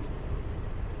crowd,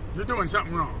 you're doing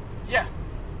something wrong. Yeah.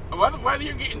 Whether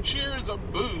you're getting cheers or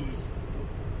boos,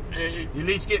 you're at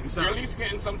least getting something. You're at least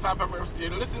getting some type of,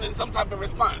 you're listening to some type of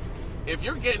response. If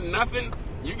you're getting nothing,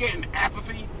 you're getting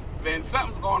apathy, then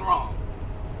something's going wrong.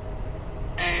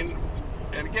 And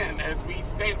again, as we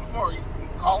stated before,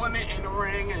 calling it in the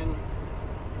ring and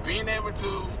being able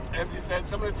to, as you said,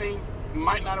 some of the things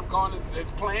might not have gone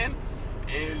as planned.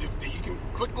 If you can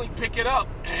quickly pick it up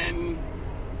and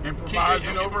improvise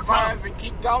and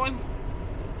keep going,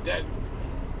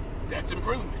 that's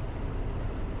improvement.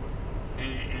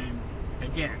 And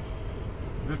again,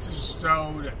 this is a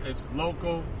show that is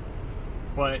local,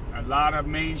 but a lot of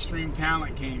mainstream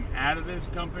talent came out of this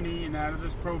company and out of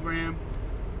this program.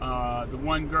 The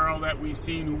one girl that we've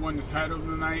seen who won the title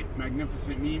tonight,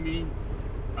 Magnificent Mimi,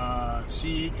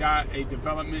 she got a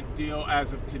development deal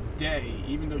as of today.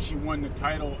 Even though she won the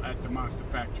title at the Monster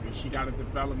Factory, she got a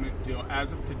development deal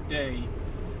as of today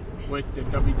with the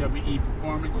WWE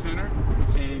Performance Center,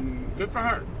 and good for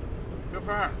her. Good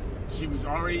for her. She was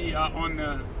already on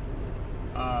the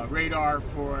radar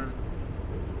for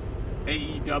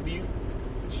AEW.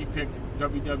 She picked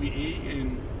WWE,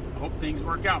 and I hope things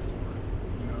work out for her.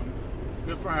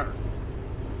 Good for her.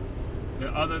 The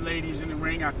other ladies in the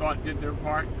ring, I thought, did their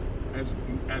part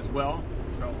as well.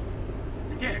 So,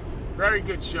 again, very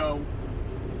good show.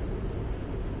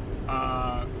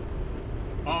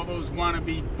 All those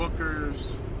wannabe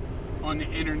bookers on the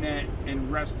internet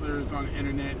and wrestlers on the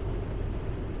internet.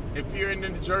 If you're in the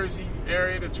New Jersey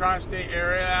area, the tri-state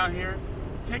area out here,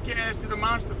 take your ass to the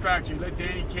Monster Factory. Let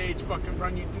Danny Cage fucking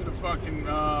run you through the fucking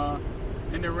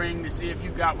in the ring to see if you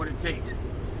got what it takes.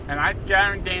 And I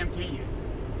guarantee you,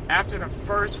 after the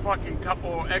first fucking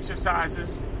couple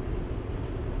exercises,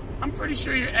 I'm pretty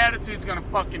sure your attitude's gonna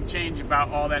fucking change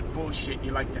about all that bullshit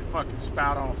you like to fucking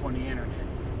spout off on the internet.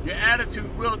 Your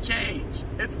attitude will change.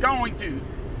 It's going to.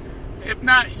 If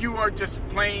not, you are just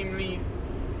plainly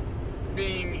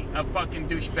being a fucking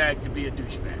douchebag to be a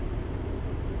douchebag.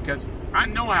 Because I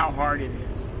know how hard it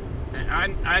is.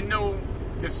 And I know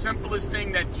the simplest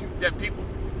thing that people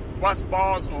bust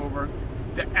balls over,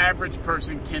 the average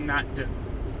person cannot do.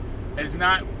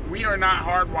 We are not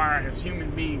hardwired as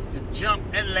human beings to jump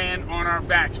and land on our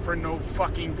backs for no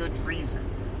fucking good reason.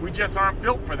 We just aren't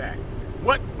built for that.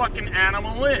 What fucking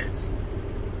animal is?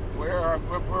 We're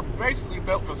basically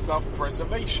built for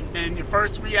self-preservation. And your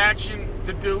first reaction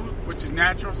to do, which is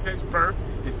natural since birth,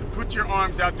 is to put your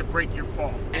arms out to break your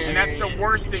fall. And that's the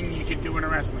worst thing you could do in a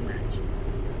wrestling match.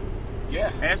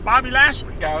 Yeah. Ask Bobby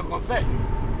Lashley. Yeah, I was going to say.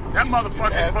 That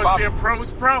motherfucker's supposed to be a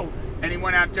pro's pro. And he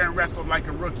went out there and wrestled like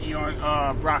a rookie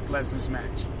on Brock Lesnar's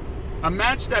match. A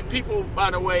match that people,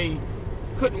 by the way,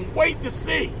 couldn't wait to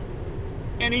see.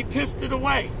 And he pissed it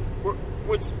away.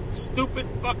 With stupid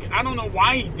fucking... I don't know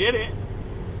why he did it.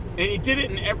 And he did it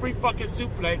in every fucking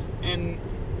suplex. And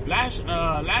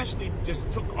Lashley just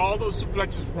took all those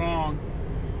suplexes wrong.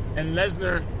 And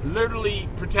Lesnar literally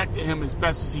protected him as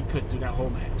best as he could through that whole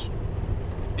match.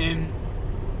 And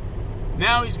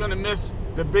now he's going to miss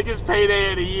the biggest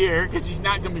payday of the year because he's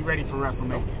not going to be ready for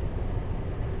WrestleMania.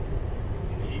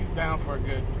 He's down for a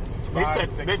good 5 to 6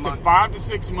 months. They said 5 to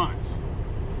 6 months.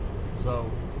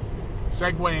 So,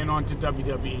 segueing on to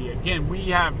WWE. Again,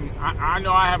 I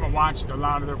know I haven't watched a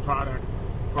lot of their product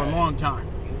for a long time.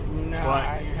 No,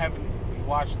 I haven't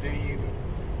watched any.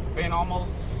 It's been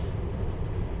almost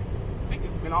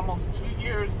 2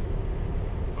 years,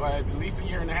 or at least a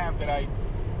year and a half that I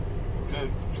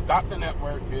stopped the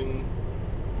network and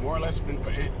more or less been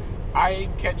for it. I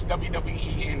catch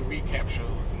WWE in recap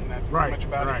shows, and that's pretty much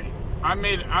about it.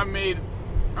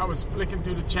 I was flicking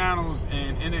through the channels,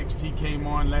 and NXT came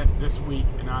on this week,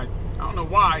 and I don't know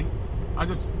why.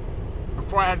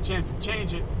 Before I had a chance to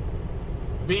change it,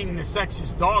 being the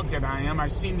sexist dog that I am, I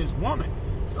seen this woman.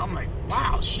 So I'm like,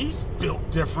 wow, she's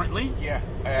built differently. Yeah.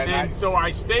 So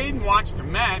I stayed and watched the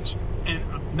match, and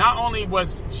not only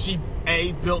was she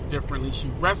built differently, she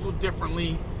wrestled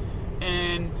differently,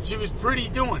 and she was pretty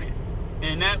doing it.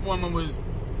 And that woman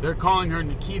they're calling her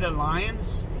Nikita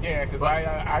Lyons. Yeah, because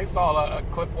I saw a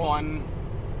clip on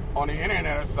the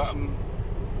internet or something,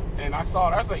 and I saw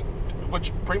it. I was like,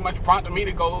 which pretty much prompted me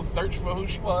to go search for who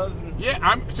she was. Yeah,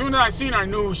 as soon as I seen her, I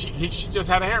knew she just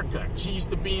had a haircut. She used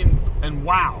to be in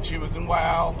WoW. She was in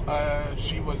WoW.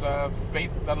 She was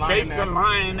Faith the Lioness. Faith the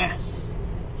Lioness.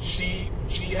 She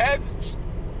had.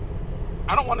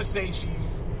 I don't want to say she's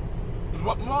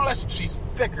more or less she's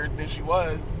thicker than she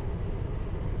was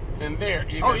in there.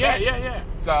 Yeah.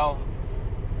 So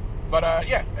But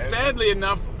yeah. Sadly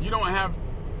enough, you don't have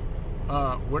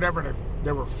whatever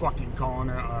they were fucking calling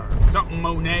her, something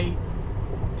Monet,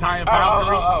 Taya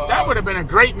Valkyrie. That would have been a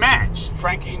great match.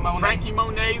 Frankie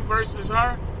Monet versus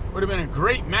her would have been a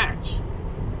great match.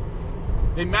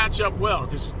 They match up well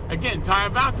because again,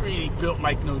 Taya Valkyrie ain't built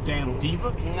like no damn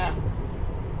diva. Nah.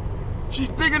 She's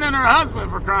bigger than her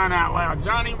husband, for crying out loud.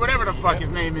 Johnny, whatever the fuck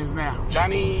his name is now.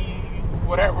 Johnny,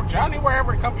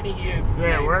 wherever company he is.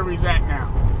 Yeah, wherever he's at now.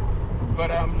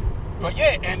 But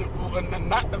yeah, and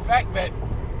not the fact that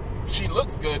she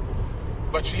looks good,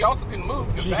 but she also can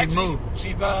move. She can move. She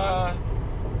is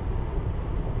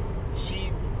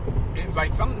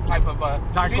like some type of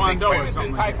Taekwondo or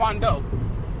something in Taekwondo.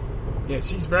 Yeah,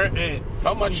 she's very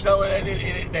so much so that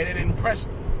it impressed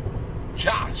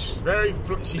Josh.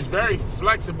 She's very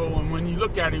flexible, and when you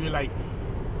look at her, you're like,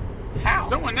 how?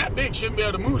 Someone that big shouldn't be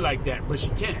able to move like that, but she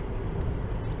can.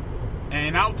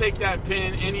 And I'll take that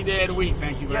pin any day of the week.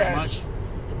 Thank you very much.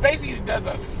 Basically, does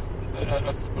a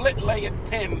split-legged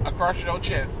pin across your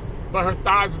chest. But her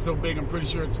thighs are so big, I'm pretty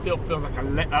sure it still feels like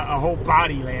a whole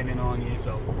body landing on you.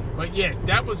 So, but yes,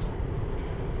 that was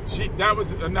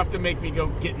enough to make me go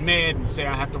get mad and say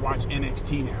I have to watch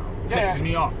NXT now. Yeah, pisses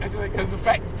me off. Because the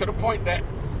fact, to the point that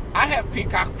I have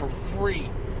Peacock for free,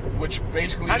 which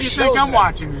basically how do you shows think I'm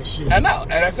watching this shit? I know,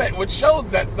 and I said, which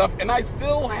shows that stuff, and I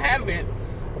still haven't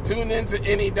tuned into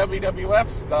any WWF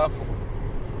stuff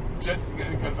just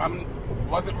because I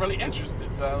wasn't really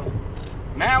interested. So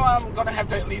now I'm gonna have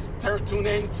to at least tune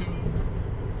in to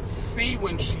see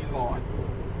when she's on.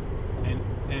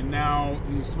 And now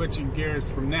you're switching gears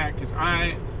from that because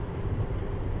I'm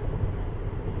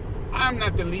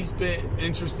not the least bit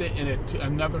interested in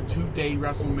another 2-day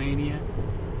WrestleMania.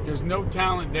 There's no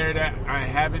talent there that I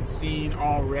haven't seen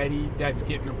already that's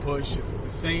getting a push. It's the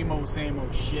same old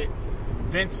shit.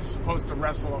 Vince is supposed to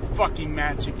wrestle a fucking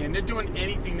match again. They're doing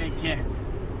anything they can.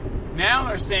 Now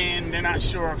they're saying they're not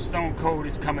sure if Stone Cold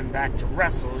is coming back to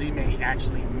wrestle. He may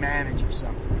actually manage or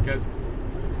something because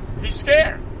he's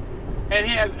scared. And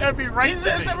he has every right to be.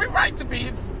 He has every right to be.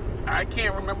 I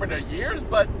can't remember the years,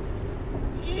 but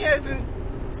he hasn't...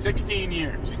 16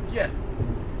 years. Yeah.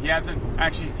 He hasn't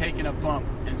actually taken a bump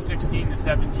in 16 to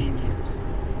 17 years.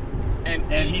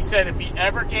 And he said if he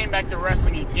ever came back to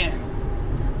wrestling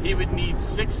again, he would need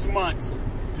 6 months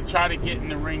to try to get in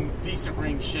the ring, decent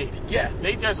ring shape. Yeah.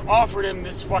 They just offered him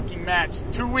this fucking match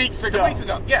 2 weeks ago. 2 weeks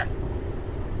ago, yeah.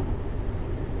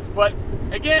 But,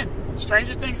 again,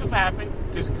 stranger things have happened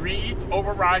because greed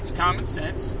overrides common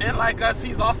sense. And like us,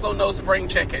 he's also no spring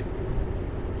chicken.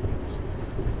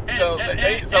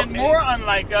 And more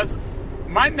unlike us,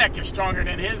 my neck is stronger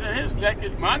than his,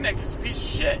 and my neck is a piece of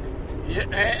shit.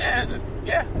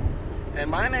 Yeah, and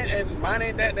mine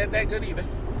ain't that good either.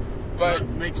 But it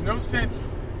makes no sense.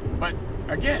 But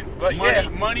again,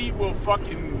 money will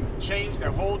fucking change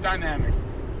their whole dynamic.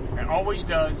 It always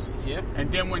does. Yep.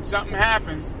 And then when something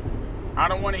happens, I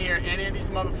don't want to hear any of these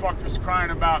motherfuckers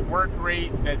crying about work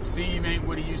rate, that Steve ain't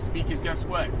what he used to be, because guess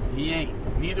what? He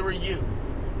ain't. Neither are you.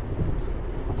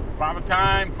 Father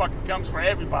Time fucking comes for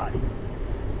everybody.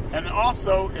 And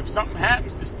also, if something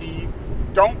happens to Steve,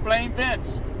 don't blame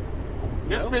Vince.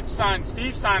 This bitch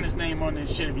Steve signed his name on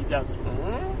this shit if he doesn't.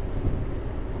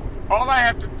 Mm-hmm. All I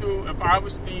have to do, if I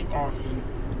was Steve Austin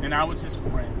and I was his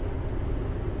friend,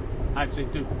 I'd say,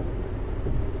 dude,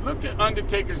 look at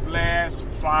Undertaker's last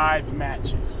 5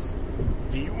 matches.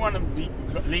 Do you want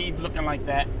to leave looking like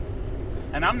that?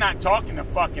 And I'm not talking the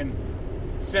fucking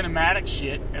cinematic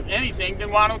shit. If anything,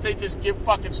 then why don't they just give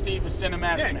fucking Steve a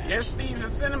cinematic match? Give Steve a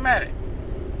cinematic.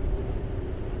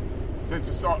 Since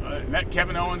it's let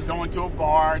Kevin Owens go into a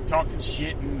bar, talking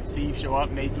shit, and Steve show up,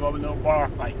 and they do a little bar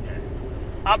fight there.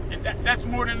 That's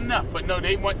more than enough. But no,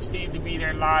 they want Steve to be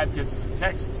there live because it's in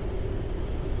Texas.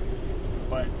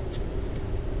 But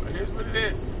it is what it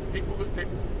is. People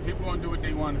gonna do what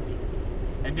they want to do,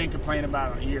 and then complain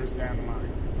about it years down the line.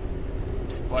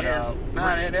 But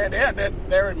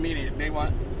they're immediate. They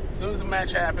want, as soon as the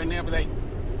match happened, they'll be like,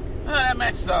 "Oh, that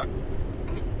match sucked."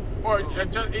 Or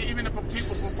even if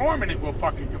people performing it will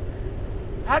fucking go.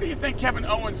 How do you think Kevin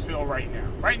Owens feel right now?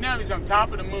 Right now he's on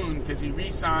top of the moon because he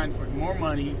re-signed for more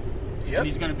money. Yep. And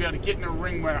he's going to be able to get in the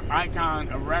ring with an icon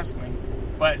of wrestling.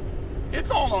 But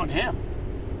it's all on him.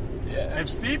 Yeah.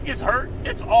 If Steve gets hurt,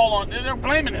 it's all on. They're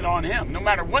blaming it on him, no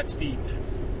matter what Steve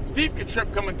does. Steve could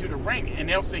trip coming to the ring, and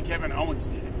they'll say Kevin Owens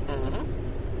did it.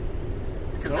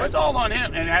 Mm-hmm. So it's all on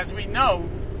him. And as we know,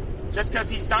 just because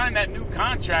he signed that new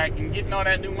contract and getting all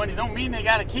that new money don't mean they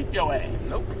got to keep your ass.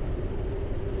 Nope.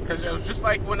 Because it was just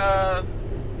like when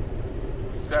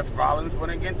Seth Rollins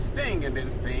went against Sting and then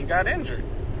Sting got injured.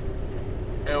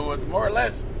 it was more or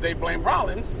less they blamed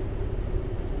Rollins,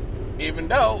 even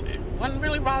though it wasn't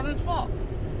really Rollins' fault.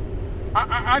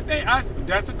 I think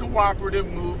that's a cooperative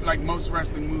move, like most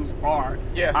wrestling moves are.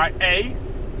 Yeah.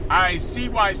 I see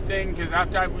why Sting, because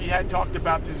after we had talked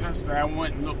about this yesterday, I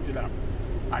went and looked it up.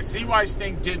 I see why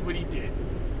Sting did what he did,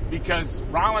 because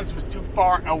Rollins was too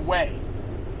far away.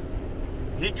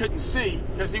 He couldn't see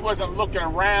because he wasn't looking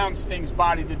around Sting's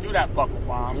body to do that buckle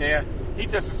bomb. Yeah. He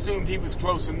just assumed he was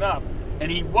close enough,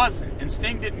 and he wasn't. And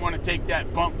Sting didn't want to take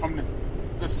that bump from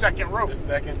the second rope. The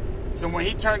second. So when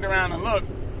he turned around and looked,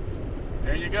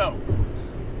 there you go.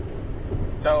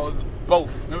 So it was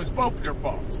both. It was both their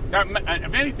faults. That,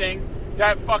 if anything,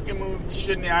 that fucking move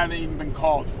shouldn't have even been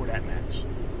called for that match.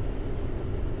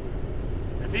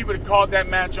 If he would have called that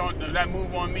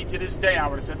move on me to this day, I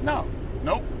would have said, nope.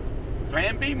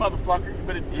 Plan B, motherfucker. You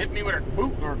better hit me with a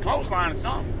boot or a clothesline or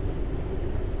something.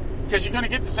 Because you're going to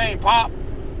get the same pop.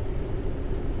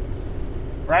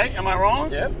 Right? Am I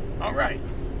wrong? Yep. All right.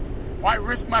 Why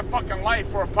risk my fucking life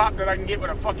for a pop that I can get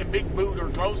with a fucking big boot or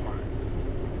a clothesline?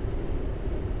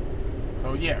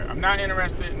 So, yeah, I'm not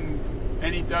interested in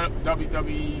any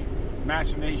WWE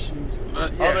machinations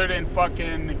other than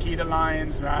fucking Nikita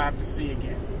Lyons. I have to see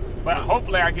again. But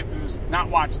hopefully I get to just not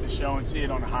watch the show and see it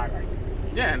on the highlight.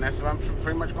 Yeah, and that's what I'm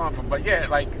pretty much going for. But yeah,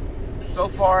 like, so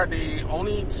far the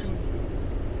only two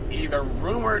either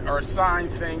rumored or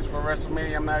signed things for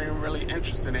WrestleMania I'm not even really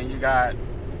interested in. You got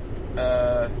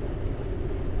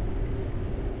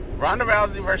Ronda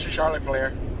Rousey versus Charlotte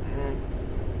Flair. Mm-hmm.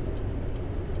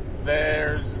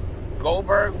 There's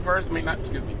Goldberg versus,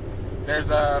 there's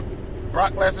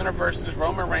Brock Lesnar versus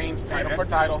Roman Reigns, title for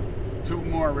title. 2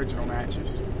 more original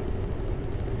matches.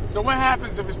 So what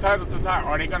happens if it's title to title?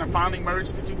 Are they going to finally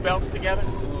merge the 2 belts together?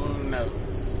 Who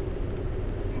knows?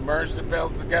 Merge the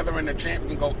belts together and the champ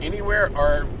can go anywhere,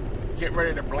 or get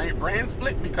ready to brand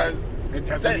split, because it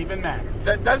doesn't even matter.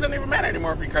 That doesn't even matter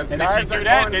anymore, because and guys if you do are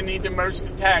that, they need to merge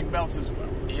the tag belts as well.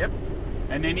 Yep.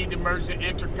 And they need to merge the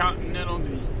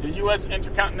the U.S.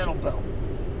 Intercontinental belt.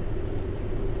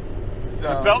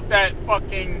 So, the belt that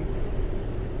fucking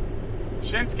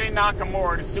Shinsuke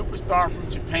Nakamura, the superstar from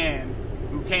Japan,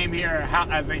 who came here,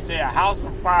 as they say, a house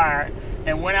of fire,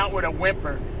 and went out with a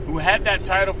whimper, who had that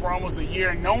title for almost a year,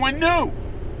 and no one knew,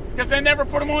 because they never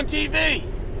put him on TV.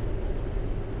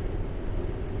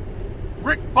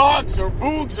 Rick Boggs or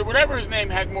Boogs or whatever his name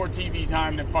had more TV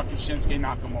time than fucking Shinsuke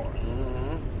Nakamura.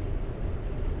 Mm-hmm.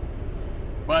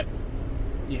 But,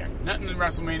 yeah, nothing in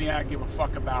WrestleMania I give a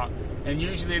fuck about. And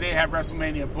usually they have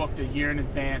WrestleMania booked a year in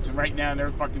advance, and right now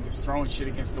they're fucking just throwing shit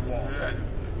against the wall.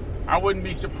 I wouldn't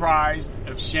be surprised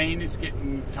if Shane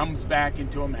comes back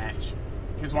into a match.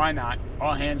 Because why not?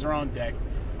 All hands are on deck.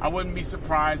 I wouldn't be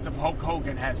surprised if Hulk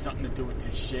Hogan has something to do with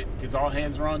this shit, because all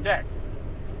hands are on deck.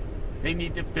 They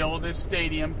need to fill this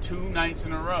stadium 2 nights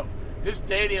in a row. This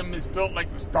stadium is built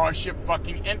like the Starship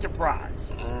fucking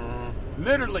Enterprise.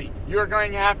 Literally, you're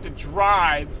going to have to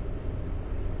drive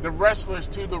the wrestlers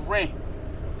to the ring.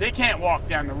 They can't walk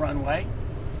down the runway.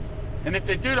 And if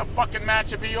they do, the fucking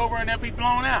match will be over and they'll be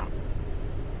blown out.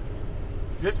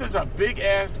 This is a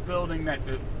big-ass building that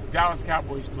the Dallas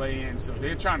Cowboys play in, so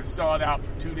they're trying to sell it out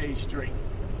for 2 days straight.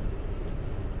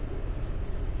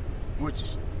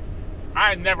 Which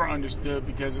I never understood,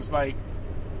 because it's like,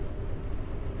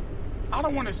 I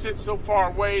don't want to sit so far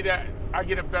away that I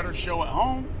get a better show at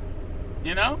home.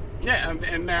 You know? Yeah,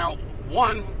 and now,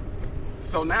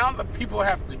 so now the people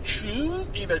have to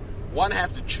choose,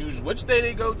 have to choose which day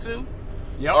they go to,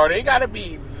 or they got to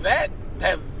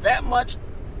have that much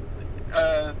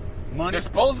money,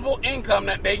 disposable income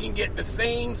that they can get the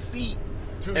same seat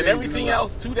and everything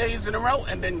else 2 days in a row.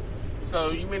 And then,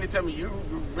 so you mean to tell me you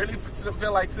really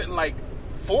feel like sitting like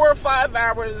 4 or 5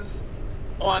 hours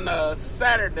on a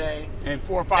Saturday, and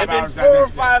 4 or 5 hours, and then 4 or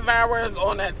 5 hours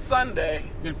on that Sunday,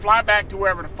 then fly back to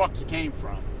wherever the fuck you came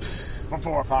from for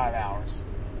 4 or 5 hours,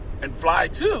 and fly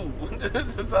too.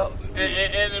 So,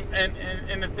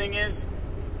 and the thing is,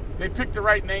 they picked the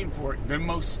right name for it. The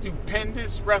most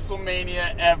stupendous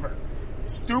WrestleMania ever.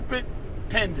 Stupid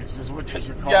Pendus is what they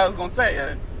should call it. Yeah, I was gonna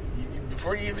say,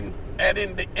 before you even add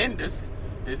in the Endus,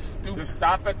 it's stupid. Just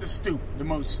stop at the stoop. The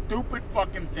most stupid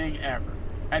fucking thing ever.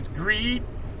 That's greed,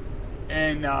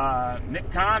 and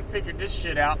Nick Khan figured this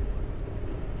shit out.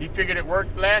 He figured it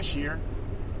worked last year,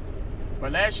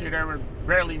 but last year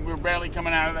we were barely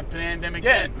coming out of the pandemic.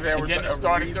 Yeah, then it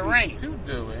started to rain. To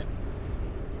do it,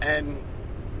 and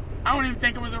I don't even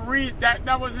think it was a reason.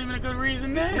 That wasn't even a good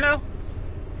reason then. No,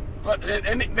 but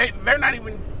they're not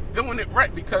even doing it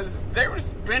right, because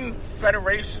there's been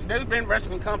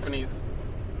wrestling companies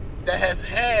that has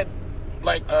had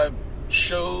like a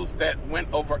shows that went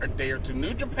over a day or two.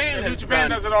 New Japan New Japan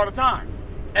does it all the time.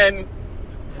 And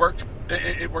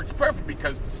it works perfect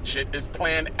because this shit is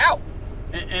planned out.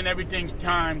 And everything's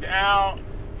timed out,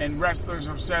 and wrestlers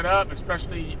are set up.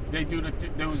 Especially they do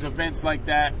those events like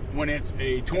that when it's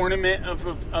a tournament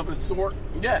of a sort.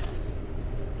 Yeah.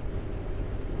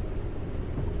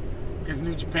 Because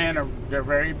New Japan they're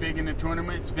very big into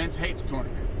tournaments. Vince hates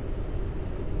tournaments.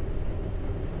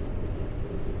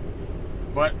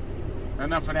 But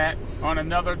enough of that. On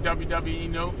another WWE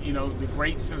note, the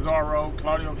great Cesaro,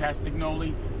 Claudio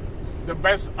Castagnoli, the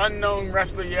best unknown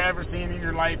wrestler you ever seen in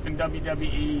your life in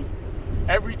WWE.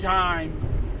 Every time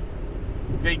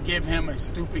they give him a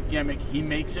stupid gimmick, he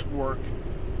makes it work.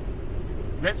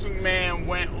 Vince McMahon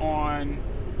went on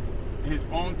his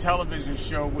own television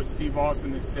show with Steve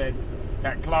Austin and said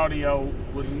that Claudio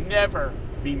would never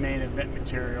be main event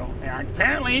material. And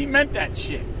apparently he meant that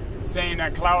shit, saying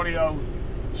that Claudio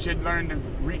should learn to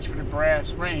reach for the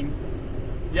brass ring.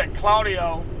 Yet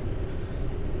Claudio,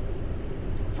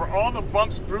 for all the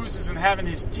bumps, bruises, and having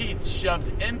his teeth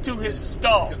shoved into his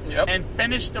skull and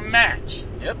finished the match.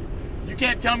 Yep. You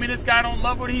can't tell me this guy don't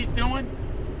love what he's doing?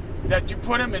 That you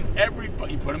put him in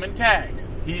you put him in tags,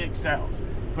 he excels.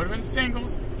 Put him in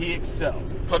singles, he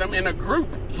excels. Put him in a group.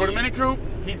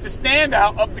 He's the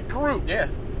standout of the group. Yeah.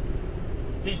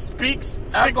 He speaks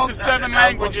 6 to 7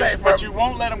 languages, but you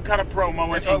won't let him cut a promo in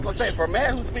English. I was going to say, for a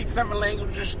man who speaks 7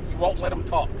 languages, you won't let him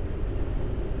talk.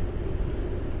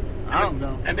 I don't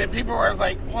know. And then people were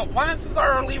like, well, why is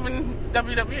Cesaro leaving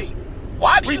WWE?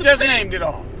 Why do we you just think? named it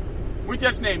all. We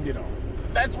just named it all.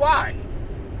 That's why.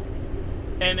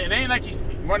 And it ain't like he's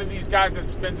one of these guys that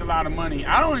spends a lot of money.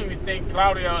 I don't even think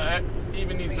Claudio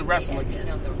even needs to wrestle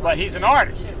again. But he's an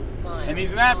artist. And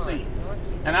he's an athlete.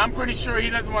 And I'm pretty sure he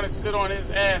doesn't want to sit on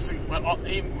his ass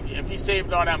even if he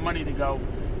saved all that money to go,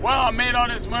 well, I made all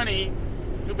this money.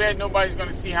 Too bad nobody's going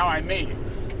to see how I made it.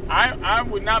 I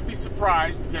would not be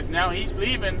surprised because now he's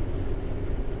leaving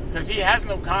because he has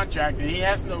no contract and he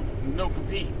has no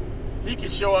compete. He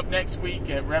could show up next week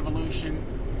at Revolution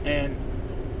and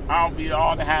I'll be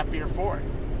all the happier for it.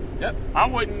 Yep. I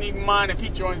wouldn't even mind if he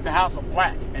joins the House of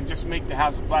Black and just make the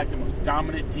House of Black the most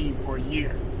dominant team for a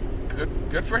year.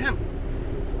 Good for him.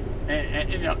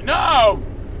 And no!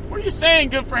 What are you saying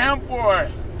good for him for?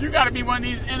 You got to be one of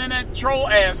these internet troll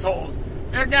assholes.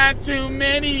 There got too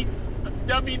many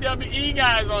WWE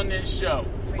guys on this show.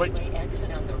 But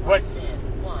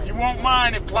you won't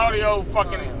mind if Claudio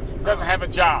fucking doesn't have a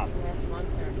job.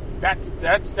 That's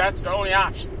the only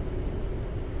option.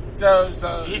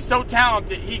 So he's so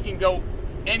talented he can go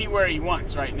anywhere he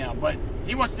wants right now, but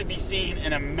he wants to be seen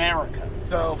in America.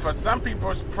 So for some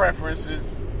people's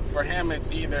preferences, for him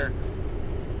it's either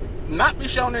not be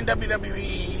shown in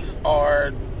WWE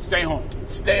or stay home.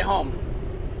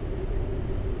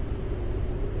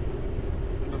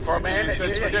 For a man, it's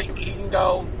ridiculous. He can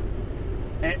go.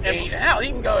 Hell, he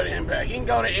can go to Impact. He can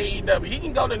go to AEW. He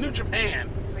can go to New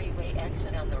Japan.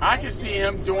 I can see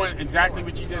him doing exactly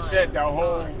what you just said, the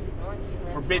whole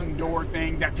Forbidden Door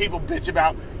thing that people bitch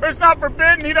about. It's not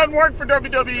forbidden. He doesn't work for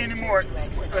WWE anymore.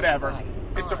 Whatever.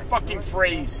 It's a fucking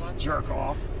phrase, jerk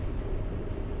off.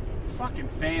 Fucking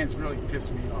fans really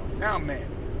piss me off. Now I'm mad.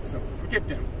 So forget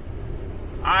them.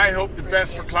 I hope the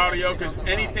best for Claudio because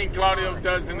anything Claudio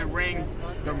does in the ring,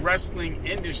 the wrestling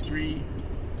industry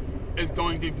is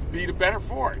going to be the better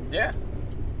for it. Yeah.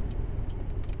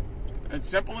 It's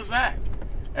simple as that.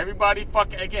 Everybody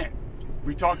again,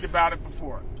 we talked about it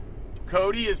before.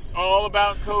 Cody is all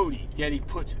about Cody, yet he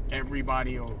puts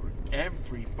everybody over.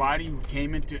 Everybody who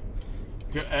came into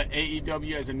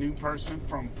AEW as a new person,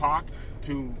 from Pac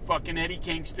to fucking Eddie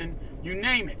Kingston, you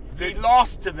name it. They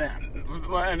lost to them.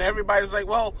 And everybody's like,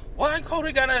 well, why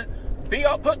Cody gotta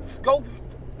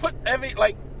put every,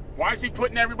 like... Why is he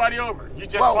putting everybody over? You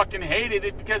just fucking hated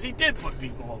it because he did put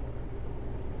people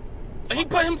over. He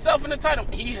put himself in the title.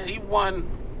 He won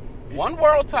one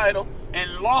world title.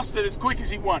 And lost it as quick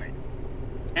as he won it.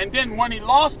 And then when he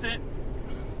lost it,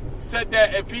 said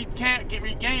that if he can't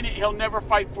regain it, he'll never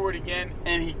fight for it again.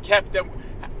 And he kept them.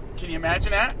 Can you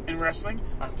imagine that in wrestling?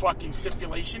 A fucking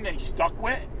stipulation that he stuck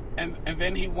with. And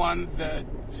then he won the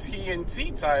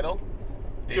TNT title.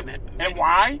 And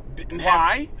why?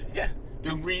 Why? Yeah.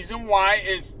 The reason why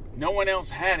is no one else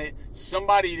had it.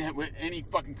 Somebody with any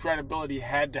fucking credibility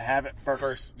had to have it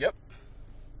first. Yep.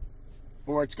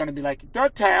 Or it's going to be like,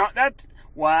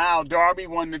 wow, Darby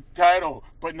won the title,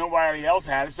 but nobody else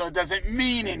had it, so it doesn't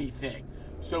mean anything.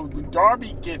 So when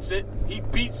Darby gets it, he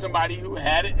beats somebody who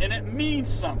had it, and it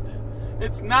means something.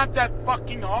 It's not that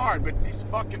fucking hard, but these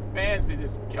fucking fans, they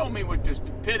just kill me with their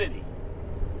stupidity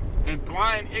and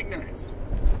blind ignorance.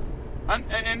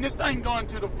 And this ain't going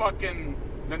to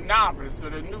the novice or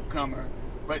the newcomer.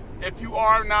 But if you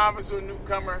are a novice or a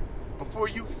newcomer, before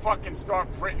you fucking start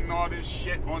printing all this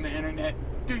shit on the internet,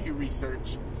 do your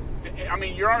research. I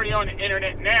mean, you're already on the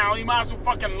internet now. You might as well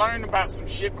fucking learn about some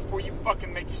shit before you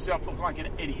fucking make yourself look like an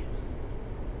idiot.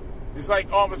 It's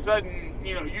like all of a sudden,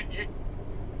 you know,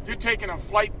 you're taking a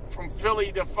flight from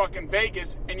Philly to fucking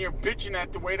Vegas and you're bitching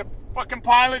at the way the fucking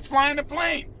pilot's flying the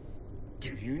plane.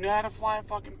 Do you know how to fly a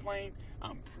fucking plane?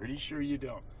 I'm pretty sure you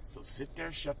don't. So sit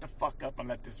there, shut the fuck up, and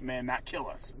let this man not kill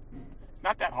us. It's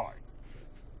not that hard.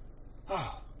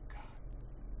 Oh, God.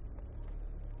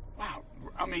 Wow.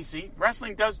 I mean, see,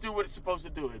 wrestling does do what it's supposed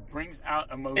to do. It brings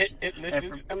out emotions. It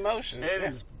elicits emotions. It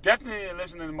is definitely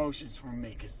eliciting emotions from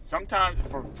me. Because sometimes,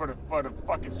 for the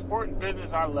fucking sport and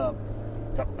business I love,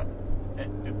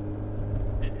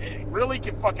 it really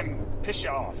can fucking piss you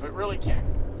off. It really can.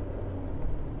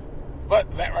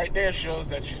 But that right there shows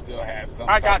that you still have some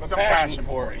I type got of some passion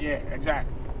for it. Yeah,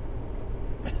 exactly.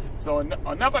 So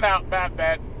enough about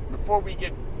that. Before we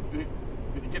get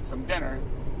some dinner,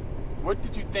 what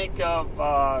did you think of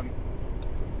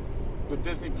the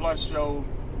Disney Plus show,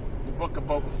 The Book of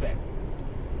Boba Fett?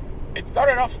 It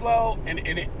started off slow and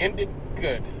it ended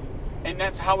good. And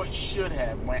that's how it should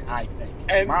have went, I think.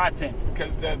 And in my opinion.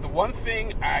 Because the one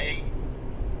thing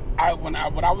when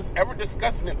I was ever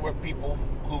discussing it with people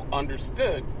who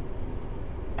understood,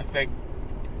 I said,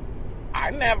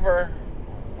 I never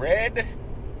read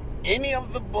any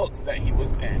of the books that he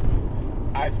was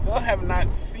in. I still have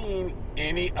not seen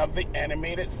any of the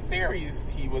animated series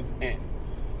he was in.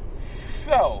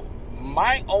 So,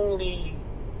 my only,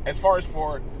 as far as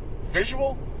for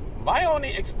visual, my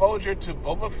only exposure to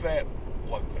Boba Fett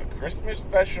was the Christmas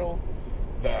special,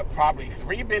 the probably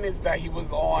 3 minutes that he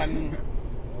was on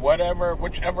whichever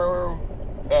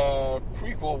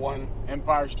prequel one.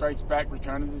 Empire Strikes Back,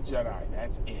 Return of the Jedi.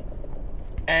 That's it.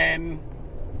 And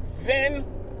then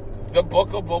the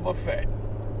Book of Boba Fett.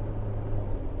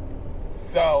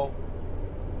 So,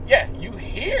 yeah, you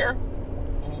hear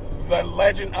the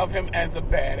legend of him as a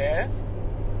badass,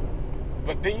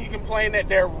 but then you complain that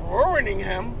they're ruining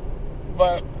him.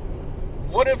 But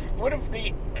what if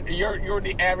you're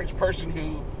the average person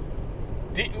who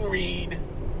didn't read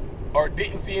or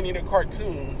didn't see any of the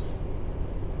cartoons?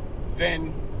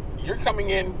 Then you're coming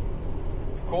in,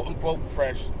 quote unquote,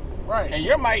 fresh, right? And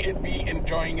you might be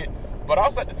enjoying it, but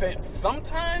also have to say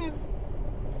sometimes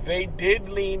they did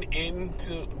lean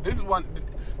into this is one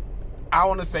I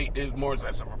want to say is more or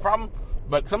less of a problem,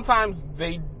 but sometimes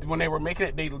when they were making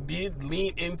it, they did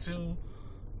lean into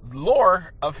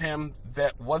lore of him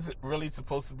that wasn't really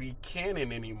supposed to be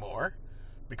canon anymore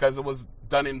because it was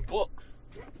done in books.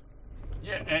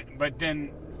 Yeah, but then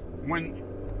when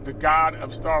the God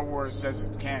of Star Wars says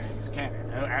it's canon, it's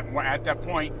canon. At that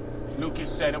point,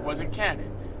 Lucas said it wasn't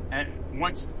canon. And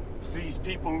once these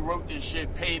people who wrote this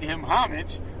shit paid him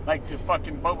homage, like the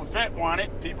fucking Boba Fett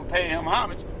wanted, people pay him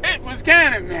homage, it was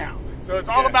canon now. So it's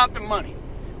all about the money.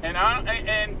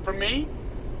 And for me,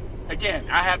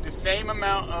 again, I have the same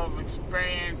amount of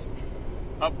experience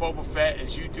of Boba Fett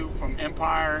as you do from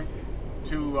Empire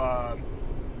to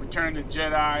Return of the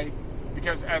Jedi.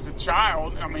 Because as a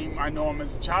child, I mean, I know him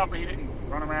as a child, but he didn't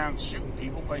run around shooting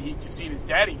people, but he just seen his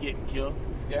daddy getting killed.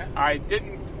 Yeah. I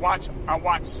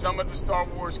watched some of the Star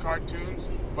Wars cartoons,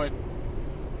 but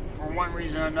for one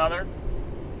reason or another,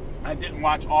 I didn't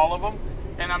watch all of them,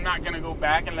 and I'm not going to go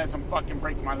back unless I'm fucking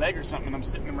break my leg or something and I'm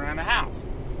sitting around the house.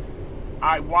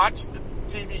 I watched the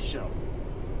TV show,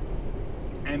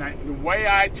 and the way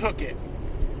I took it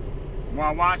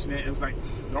while watching it, it was like,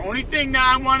 the only thing that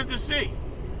I wanted to see,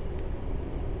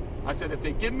 I said, if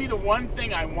they give me the one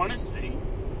thing I want to see,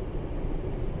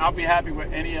 I'll be happy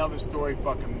with any other story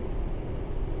fucking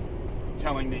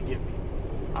telling they give me.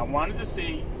 I wanted to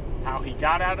see how he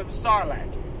got out of the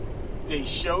Sarlacc. They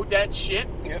showed that shit.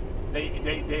 Yep.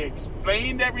 They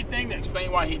explained everything. They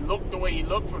explained why he looked the way he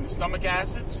looked from the stomach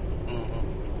acids.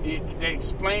 Mm-hmm. They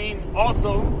explained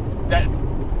also that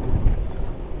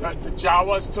the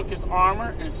Jawas took his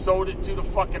armor and sold it to the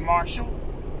fucking marshal.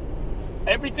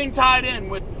 Everything tied in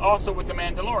with the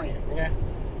Mandalorian. Yeah.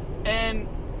 And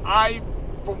I,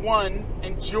 for one,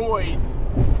 enjoyed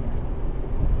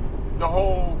the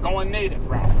whole going native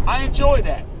route. I enjoyed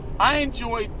that. I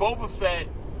enjoyed Boba Fett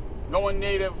going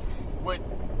native with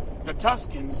the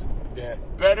Tuskens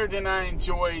better than I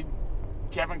enjoyed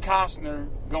Kevin Costner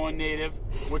going native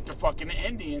with the fucking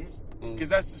Indians, because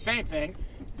that's the same thing.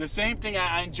 The same thing,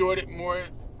 I enjoyed it more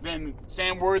than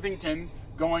Sam Worthington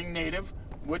going native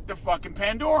with the fucking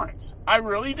Pandorans. I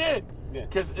really did.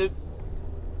 Because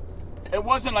It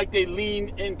wasn't like they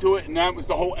leaned into it and that was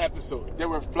the whole episode. There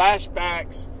were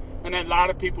flashbacks, and a lot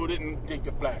of people didn't dig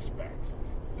the flashbacks.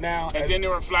 Now, And then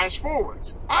there were flash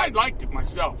forwards. I liked it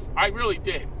myself. I really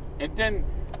did. And then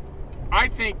I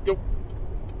think Dave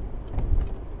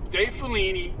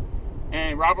Filoni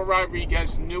and Robert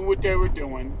Rodriguez knew what they were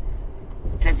doing,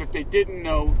 because if they didn't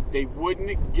know, they wouldn't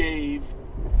have gave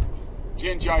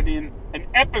Jen Jardine an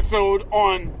episode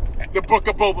on the Book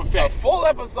of Boba Fett. a full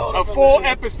episode. A full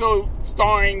episode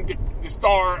starring the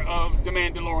star of The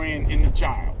Mandalorian and the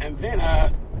child. And then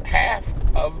half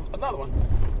of another one.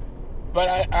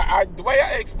 But I the way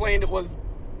I explained it was,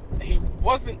 he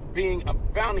wasn't being a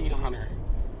bounty hunter.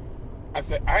 I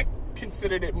said I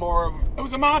considered it more of. It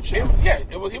was an option.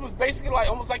 It was basically like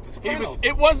almost like The Sopranos.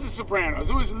 It was The Sopranos.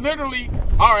 It was literally,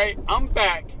 all right, I'm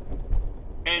back,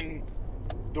 and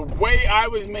the way I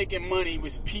was making money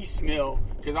was piecemeal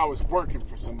because I was working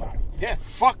for somebody. Yeah.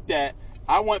 Fuck that.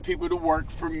 I want people to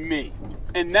work for me.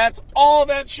 And that's all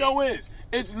that show is.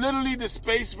 It's literally the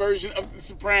space version of The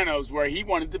Sopranos where he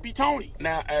wanted to be Tony.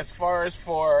 Now, as far as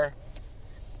for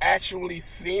actually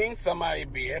seeing somebody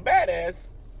be a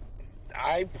badass,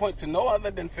 I point to no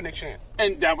other than Fennec Shand.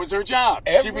 And that was her job.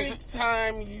 Every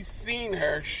time you seen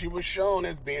her, she was shown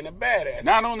as being a badass.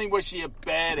 Not only was she a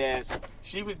badass,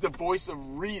 she was the voice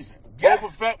of reason. Yeah.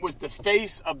 Boba Fett was the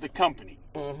face of the company.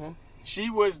 Mm-hmm. She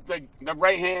was the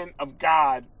right hand of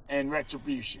God and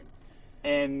Retribution.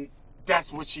 And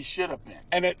that's what she should have been.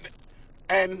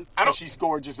 And I don't. She's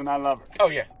gorgeous and I love her. Oh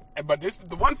yeah, but this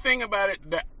the one thing about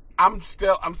it that I'm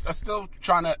still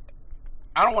trying to.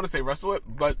 I don't want to say wrestle it,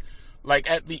 but like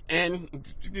at the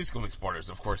end, these gonna be spoilers,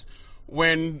 of course.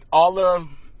 When all the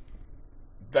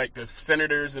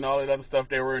senators and all that other stuff,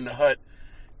 they were in the hut,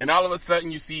 and all of a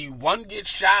sudden you see one get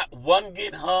shot, one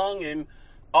get hung, and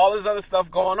all this other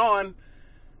stuff going on.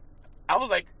 I was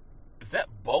like, is that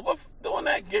Boba doing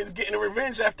that? Getting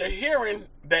revenge after hearing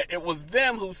that it was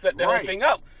them who set the whole thing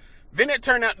up. Then it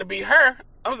turned out to be her.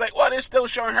 I was like, well, they're still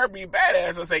showing her be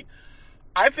badass. I was like,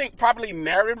 I think probably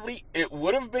narratively it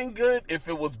would have been good if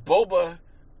it was Boba.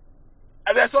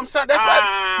 And that's what I'm saying. That's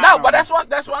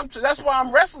why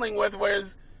I'm wrestling with.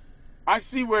 Whereas I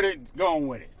see where they're going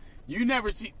with it. You never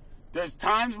see. There's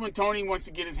times when Tony wants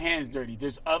to get his hands dirty.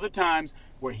 There's other times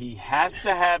where he has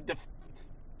to have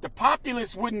the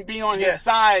populace wouldn't be on his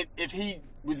side if he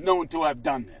was known to have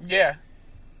done this. Yeah.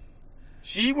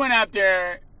 She went out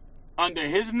there under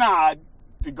his nod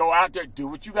to go out there, do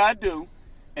what you gotta do,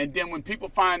 and then when people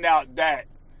find out that,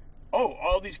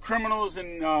 all these criminals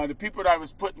and the people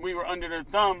that we were under their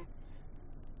thumb,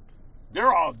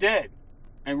 they're all dead.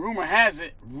 And rumor has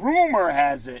it,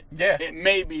 it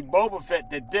may be Boba Fett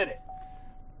that did it.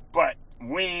 But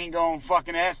we ain't gonna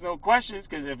fucking ask no questions,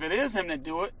 because if it is him that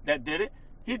did it,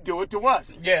 he'd do it to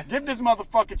us. Yeah. Give this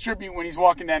motherfucker tribute when he's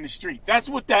walking down the street. That's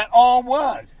what that all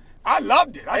was. I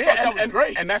loved it. I thought that was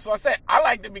great. And that's what I said. I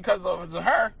liked it because of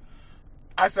her.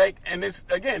 I say, and it's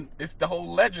the whole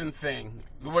legend thing.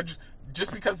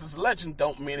 Just because it's a legend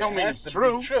don't mean it has to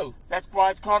be true. That's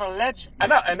why it's called a legend. I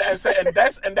know, and that's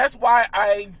why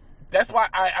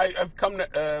I've come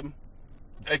to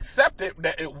accept it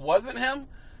that it wasn't him.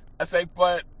 I say,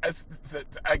 but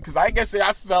because I guess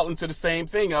I fell into the same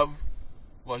thing of,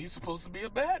 well, he's supposed to be a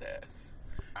badass.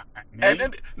 And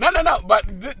then, no, but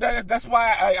that's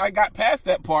why I got past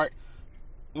that part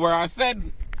where I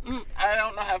said, I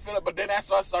don't know how I feel, but then that's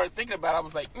what I started thinking about. I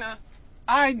was like, nah.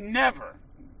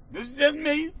 This is just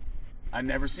me. I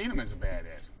never seen him as a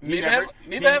badass. Neither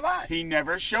have I. He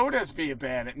never showed us be a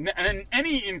badass in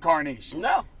any incarnation.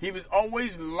 No. He was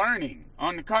always learning.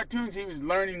 On the cartoons, he was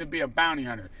learning to be a bounty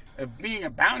hunter. If being a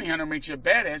bounty hunter makes you a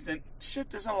badass, then shit,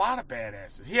 there's a lot of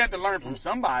badasses. He had to learn from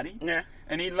somebody. Yeah.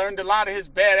 And he learned a lot of his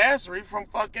badassery from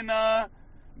fucking Cad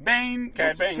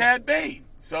Bane.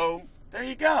 So there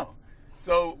you go.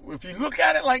 So if you look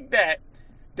at it like that,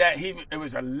 he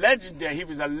was a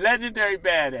legendary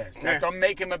badass. That don't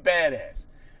make him a badass.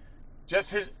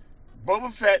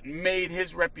 Boba Fett made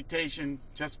his reputation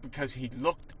just because he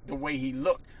looked the way he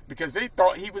looked. Because they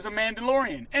thought he was a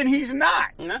Mandalorian. And he's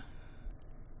not. No.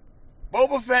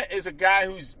 Boba Fett is a guy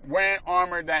who's wearing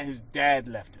armor that his dad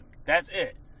left him. That's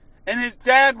it. And his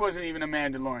dad wasn't even a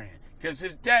Mandalorian. Because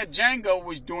his dad, Jango,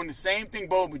 was doing the same thing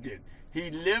Boba did. He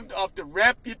lived off the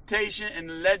reputation and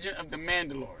the legend of the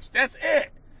Mandalores. That's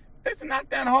it. It's not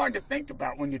that hard to think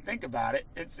about when you think about it.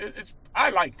 I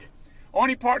liked it.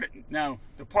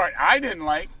 The part I didn't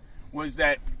like was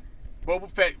that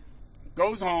Boba Fett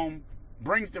goes home,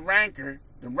 brings the Rancor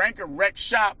wrecks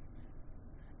shop,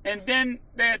 and then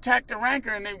they attack the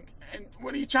Rancor and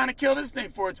what are you trying to kill this thing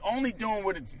for? It's only doing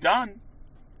what it's done.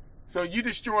 So you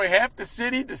destroy half the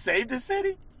city to save the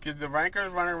city? Because the Rancors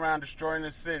running around destroying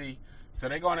the city, so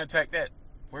they're going to attack that.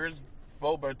 Where's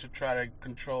Boba to try to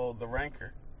control the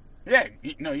Rancor? Yeah,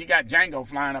 you got Django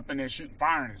flying up in there shooting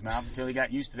fire in his mouth until he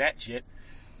got used to that shit.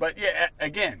 But yeah,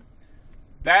 again,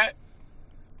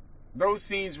 those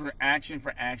scenes were action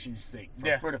for action's sake.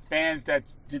 For the fans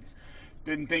that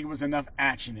didn't think it was enough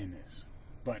action in this.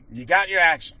 But you got your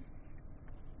action.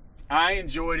 I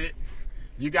enjoyed it.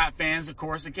 You got fans, of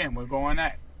course, again, we'll go on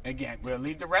that. Again, we'll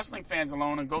leave the wrestling fans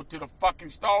alone and go to the fucking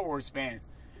Star Wars fans.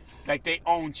 Like they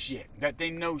own shit. That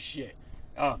they know shit.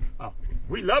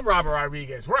 We love Robert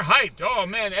Rodriguez. We're hyped. Oh,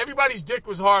 man, everybody's dick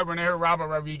was hard when they heard Robert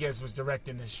Rodriguez was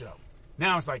directing this show.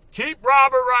 Now it's like, keep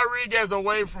Robert Rodriguez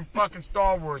away from fucking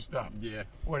Star Wars stuff. Yeah.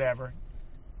 Whatever.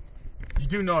 You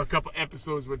do know a couple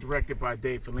episodes were directed by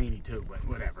Dave Filoni, too, but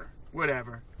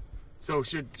whatever. So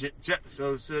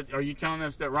are you telling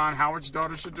us that Ron Howard's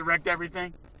daughter should direct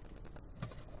everything?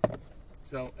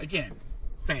 So, again,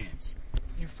 fans,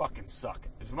 you fucking suck.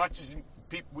 As much as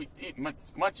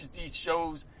much as these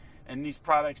shows and these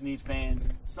products need fans,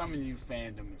 some of you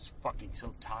fandom is fucking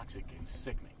so toxic and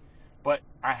sickening. But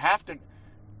I have to...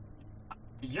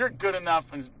 You're good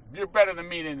enough and you're better than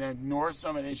me to ignore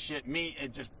some of this shit. Me,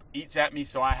 it just eats at me,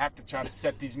 so I have to try to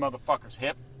set these motherfuckers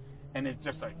hip. And it's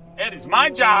just like, it is my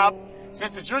job,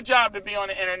 since it's your job to be on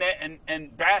the internet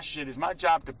and bash shit, it's my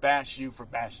job to bash you for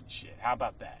bashing shit. How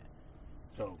about that?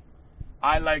 So,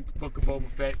 I like Book of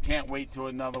Boba Fett. Can't wait till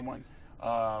another one.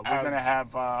 We're going to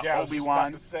have Obi-Wan. I was just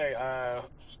about to say,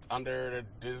 under the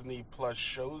Disney Plus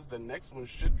shows, the next one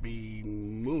should be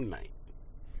Moon Knight.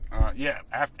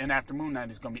 After Moon Knight,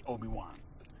 it's going to be Obi-Wan.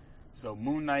 So,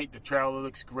 Moon Knight, the trailer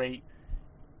looks great.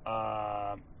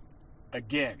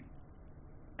 Again,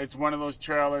 it's one of those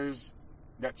trailers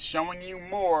that's showing you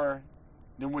more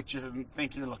than what you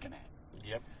think you're looking at.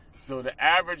 Yep. So the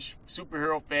average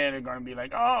superhero fan are going to be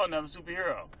like, oh, another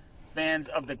superhero. Fans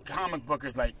of the comic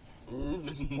bookers like,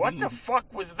 what the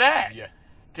fuck was that? Yeah.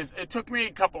 Because it took me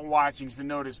a couple watchings to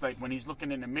notice, like, when he's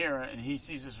looking in the mirror and he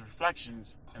sees his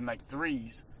reflections in, like,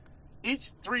 threes,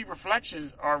 each three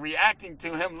reflections are reacting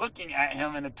to him looking at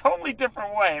him in a totally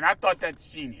different way. And I thought that's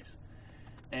genius.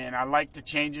 And I like the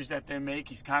changes that they make.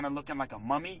 He's kind of looking like a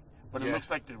mummy, but it looks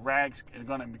like the rags are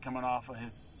going to be coming off of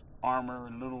his armor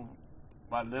little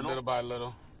by little. Little by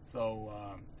little. So,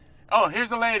 here's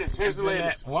the latest.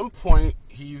 At one point,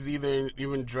 he's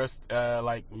even dressed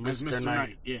like Mr.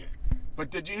 Knight. Yeah.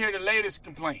 But did you hear the latest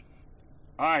complaint?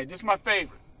 All right, this is my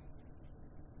favorite.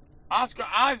 Oscar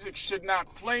Isaac should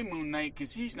not play Moon Knight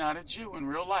because he's not a Jew in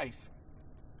real life.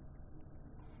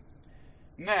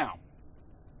 Now,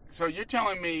 so you're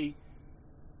telling me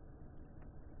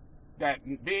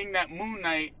that being that Moon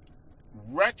Knight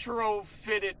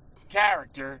retrofitted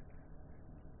character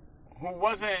who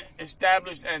wasn't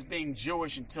established as being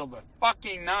Jewish until the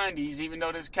fucking 90s, even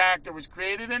though this character was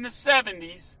created in the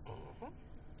 70s,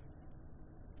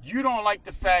 you don't like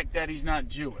the fact that he's not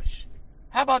Jewish.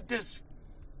 How about this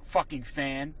fucking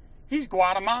fan? He's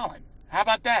Guatemalan. How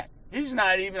about that? He's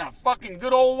not even a fucking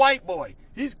good old white boy.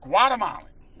 He's Guatemalan.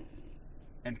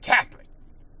 And Catholic.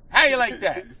 How you like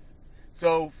that?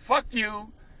 So, fuck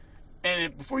you.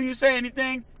 And before you say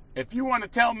anything, if you want to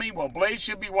tell me, well, Blaze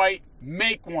should be white,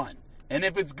 make one. And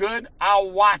if it's good, I'll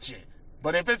watch it.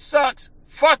 But if it sucks,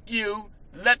 fuck you.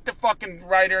 Let the fucking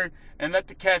writer and let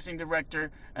the casting director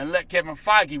and let Kevin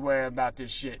Feige worry about this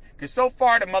shit. Because so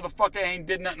far, the motherfucker ain't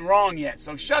did nothing wrong yet.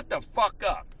 So shut the fuck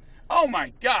up. Oh,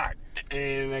 my God.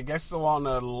 And I guess so on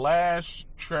the last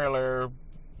trailer,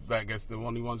 I guess the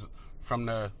only ones from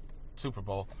the Super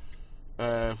Bowl,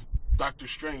 Doctor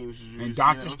Strange. And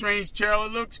Doctor Strange trailer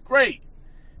looks great.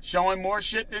 Showing more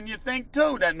shit than you think,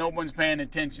 too, that no one's paying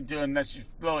attention to unless you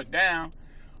slow it down.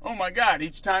 Oh, my God.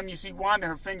 Each time you see Wanda,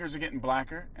 her fingers are getting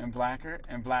blacker and blacker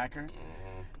and blacker.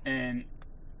 Mm-hmm. And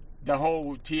the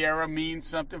whole tiara means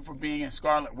something for being a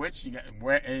Scarlet Witch.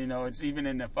 It's even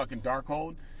in the fucking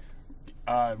Darkhold.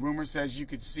 Rumor says you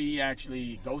could see,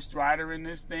 actually, Ghost Rider in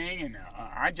this thing. And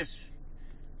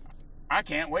I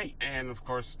can't wait. And, of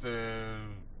course,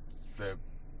 the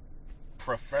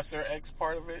Professor X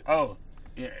part of it. Oh,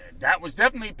 yeah, that was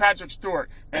definitely Patrick Stewart.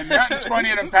 And nothing's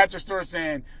funnier than Patrick Stewart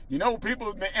saying, people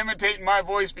have been imitating my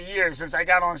voice for years since I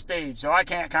got on stage, so I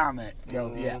can't comment.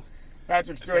 Yeah.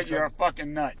 Patrick Stewart, you're a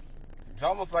fucking nut. It's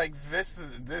almost like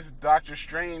this Doctor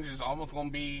Strange is almost going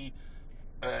to be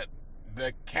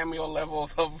the cameo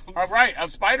levels of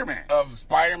Spider-Man. Of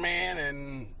Spider-Man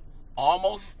and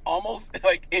almost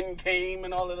like Endgame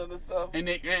and all that other stuff. And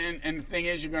the thing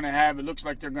is, you're going to have, it looks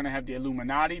like they're going to have the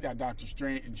Illuminati that Doctor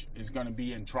Strange is going to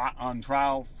be on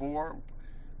trial for,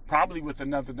 probably with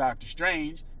another Doctor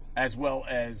Strange. as well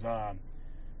as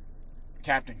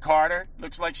Captain Carter.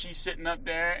 Looks like she's sitting up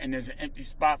there, and there's an empty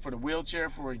spot for the wheelchair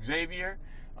for Xavier.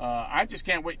 I just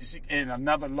can't wait to see, and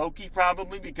another Loki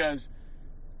probably, because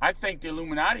I think the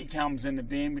Illuminati comes into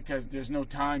being because there's no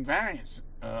time variance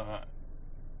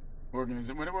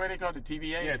organization. What are they called? The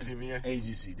TVA? Yeah, TVA.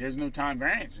 Agency. There's no time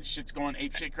variance. And shit's going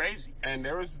ape shit crazy. And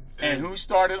there was... And who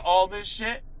started all this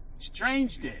shit?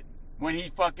 Strange did. When he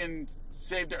fucking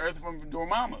saved the Earth from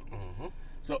Dormammu. Mm-hmm.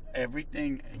 So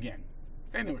everything, again,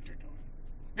 they know what they're doing.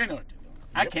 They know what they're doing.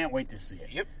 I can't wait to see it.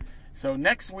 Yep. So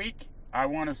next week, I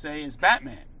want to say is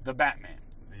Batman. The Batman.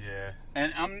 Yeah.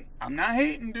 And I'm not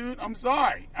hating, dude. I'm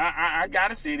sorry. I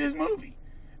gotta see this movie.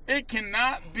 It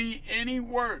cannot be any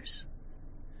worse.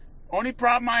 Only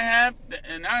problem I have,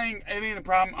 and it ain't a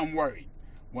problem, I'm worried.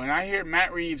 When I hear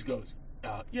Matt Reeves goes,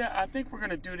 yeah, I think we're going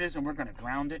to do this and we're going to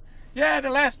ground it. Yeah, the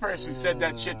last person said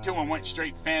that shit too and went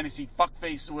straight fantasy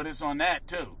fuckface with us on that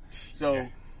too. So,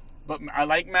 but I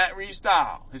like Matt Reeves'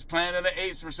 style. His Planet of the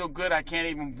Apes were so good I can't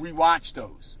even rewatch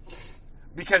those.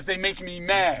 Because they make me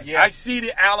mad. Yeah. I see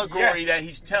the allegory that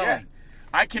he's telling. Yeah.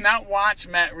 I cannot watch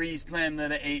Matt Reeves' Planet of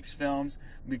the Apes films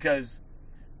because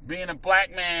being a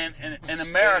black man in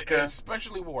America...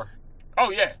 Especially war. Oh,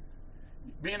 yeah.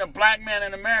 Being a black man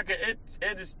in America, it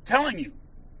is telling you.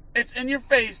 It's in your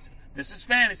face. This is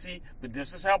fantasy, but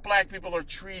this is how black people are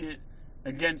treated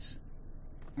against...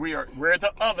 We're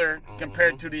the other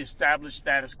compared to the established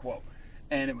status quo.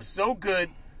 And it was so good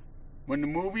when the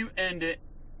movie ended.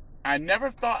 I never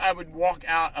thought I would walk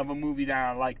out of a movie that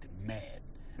I liked mad.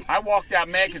 I walked out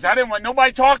mad because I didn't want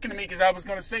nobody talking to me because I was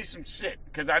going to say some shit.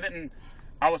 Because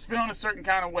I was feeling a certain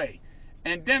kind of way.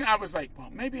 And then I was like,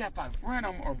 well, maybe if I rent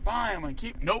them or buy them and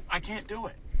keep... Nope, I can't do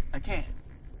it. I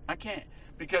can't.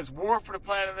 Because War for the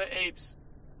Planet of the Apes,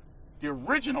 the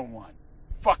original one,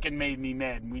 fucking made me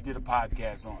mad. And we did a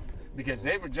podcast on it. Because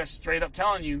they were just straight up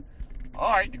telling you,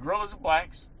 all right, the gorillas are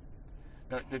blacks.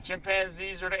 The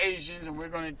chimpanzees are the Asians, and we're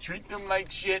going to treat them like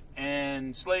shit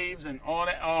and slaves and all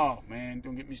that. Oh, man,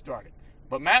 don't get me started.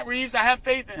 But Matt Reeves, I have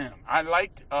faith in him. I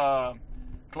liked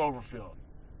Cloverfield.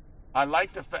 I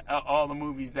liked all the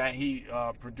movies that he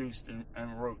produced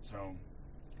and wrote. So,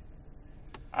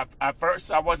 at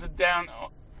first, I wasn't down.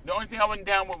 The only thing I wasn't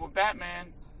down with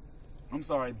Batman,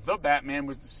 the Batman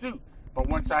was the suit. But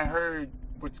once I heard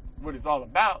what it's all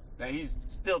about, that he's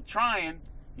still trying,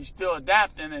 he's still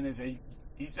adapting, and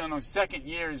he's on his second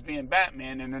year as being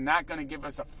Batman, and they're not going to give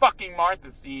us a fucking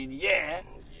Martha scene. Yeah.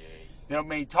 They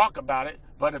may talk about it,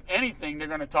 but if anything, they're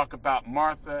going to talk about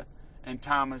Martha and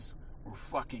Thomas were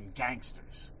fucking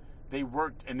gangsters. They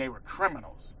worked and they were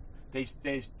criminals.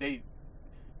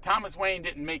 Thomas Wayne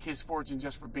didn't make his fortune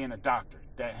just for being a doctor.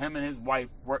 That him and his wife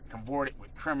cavorted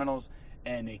with criminals,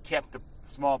 and they kept the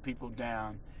small people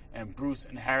down, and Bruce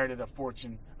inherited a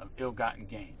fortune of ill-gotten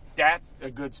gain. That's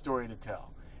a good story to tell.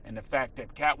 And the fact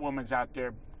that Catwoman's out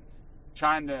there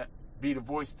trying to be the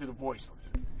voice to the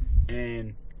voiceless.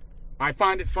 And I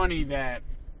find it funny that,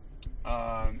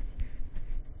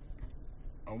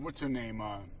 what's her name?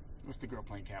 What's the girl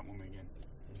playing Catwoman again?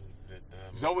 Is it,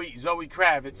 Zoe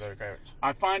Kravitz. Zoe Kravitz.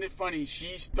 I find it funny.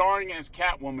 She's starring as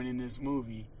Catwoman in this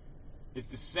movie. Is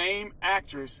the same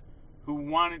actress who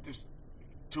wanted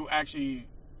to actually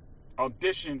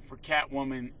audition for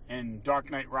Catwoman in Dark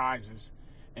Knight Rises.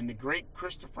 And the great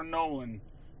Christopher Nolan,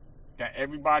 that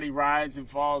everybody rides and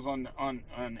falls on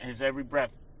his every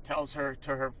breath, tells her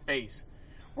to her face,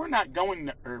 we're not going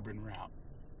the urban route.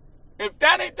 If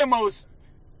that ain't the most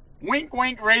wink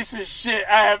wink racist shit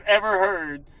I have ever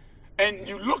heard, and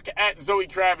you look at Zoe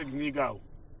Kravitz and you go,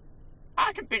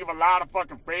 I can think of a lot of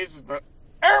fucking phrases, but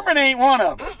urban ain't one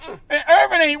of them.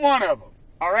 Urban ain't one of them.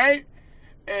 All right?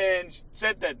 And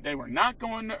said that they were not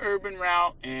going the urban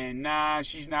route, and nah,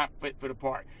 she's not fit for the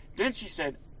part. Then she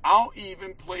said, I'll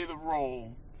even play the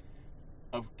role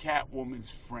of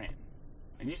Catwoman's friend.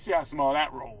 And you see how small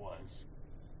that role was.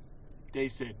 They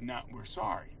said, no, we're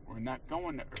sorry. We're not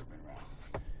going the urban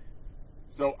route.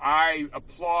 So I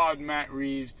applaud Matt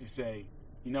Reeves to say,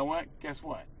 you know what? Guess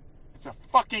what? It's a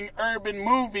fucking urban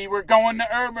movie. We're going the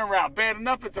urban route. Bad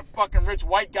enough it's a fucking rich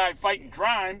white guy fighting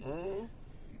crime. Mm-hmm.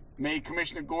 Made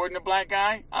Commissioner Gordon a black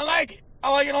guy. I like it. I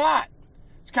like it a lot.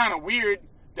 It's kind of weird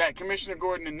that Commissioner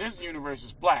Gordon in this universe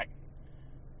is black.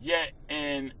 Yet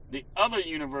in the other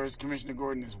universe, Commissioner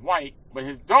Gordon is white, but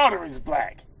his daughter is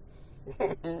black.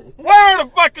 What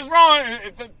the fuck is wrong?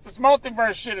 This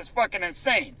multiverse shit is fucking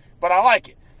insane. But I like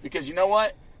it. Because you know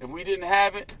what? If we didn't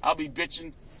have it, I'll be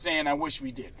bitching, saying I wish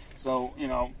we did. So,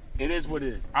 it is what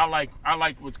it is. I like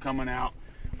what's coming out.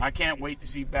 I can't wait to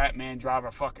see Batman drive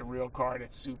a fucking real car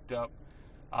that's souped up.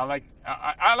 I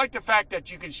like the fact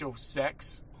that you can show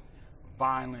sex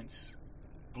violence,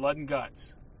 blood and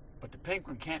guts, but the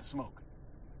penguin can't smoke.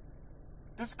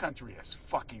 This country is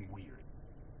fucking weird.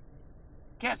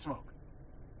 Can't smoke.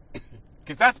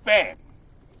 Because that's bad.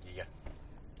 Yeah.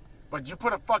 But you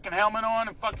put a fucking helmet on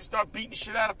and fucking start beating the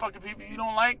shit out of fucking people you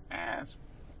don't like,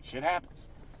 shit happens.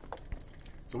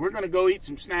 So we're going to go eat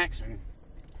some snacks and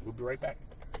we'll be right back.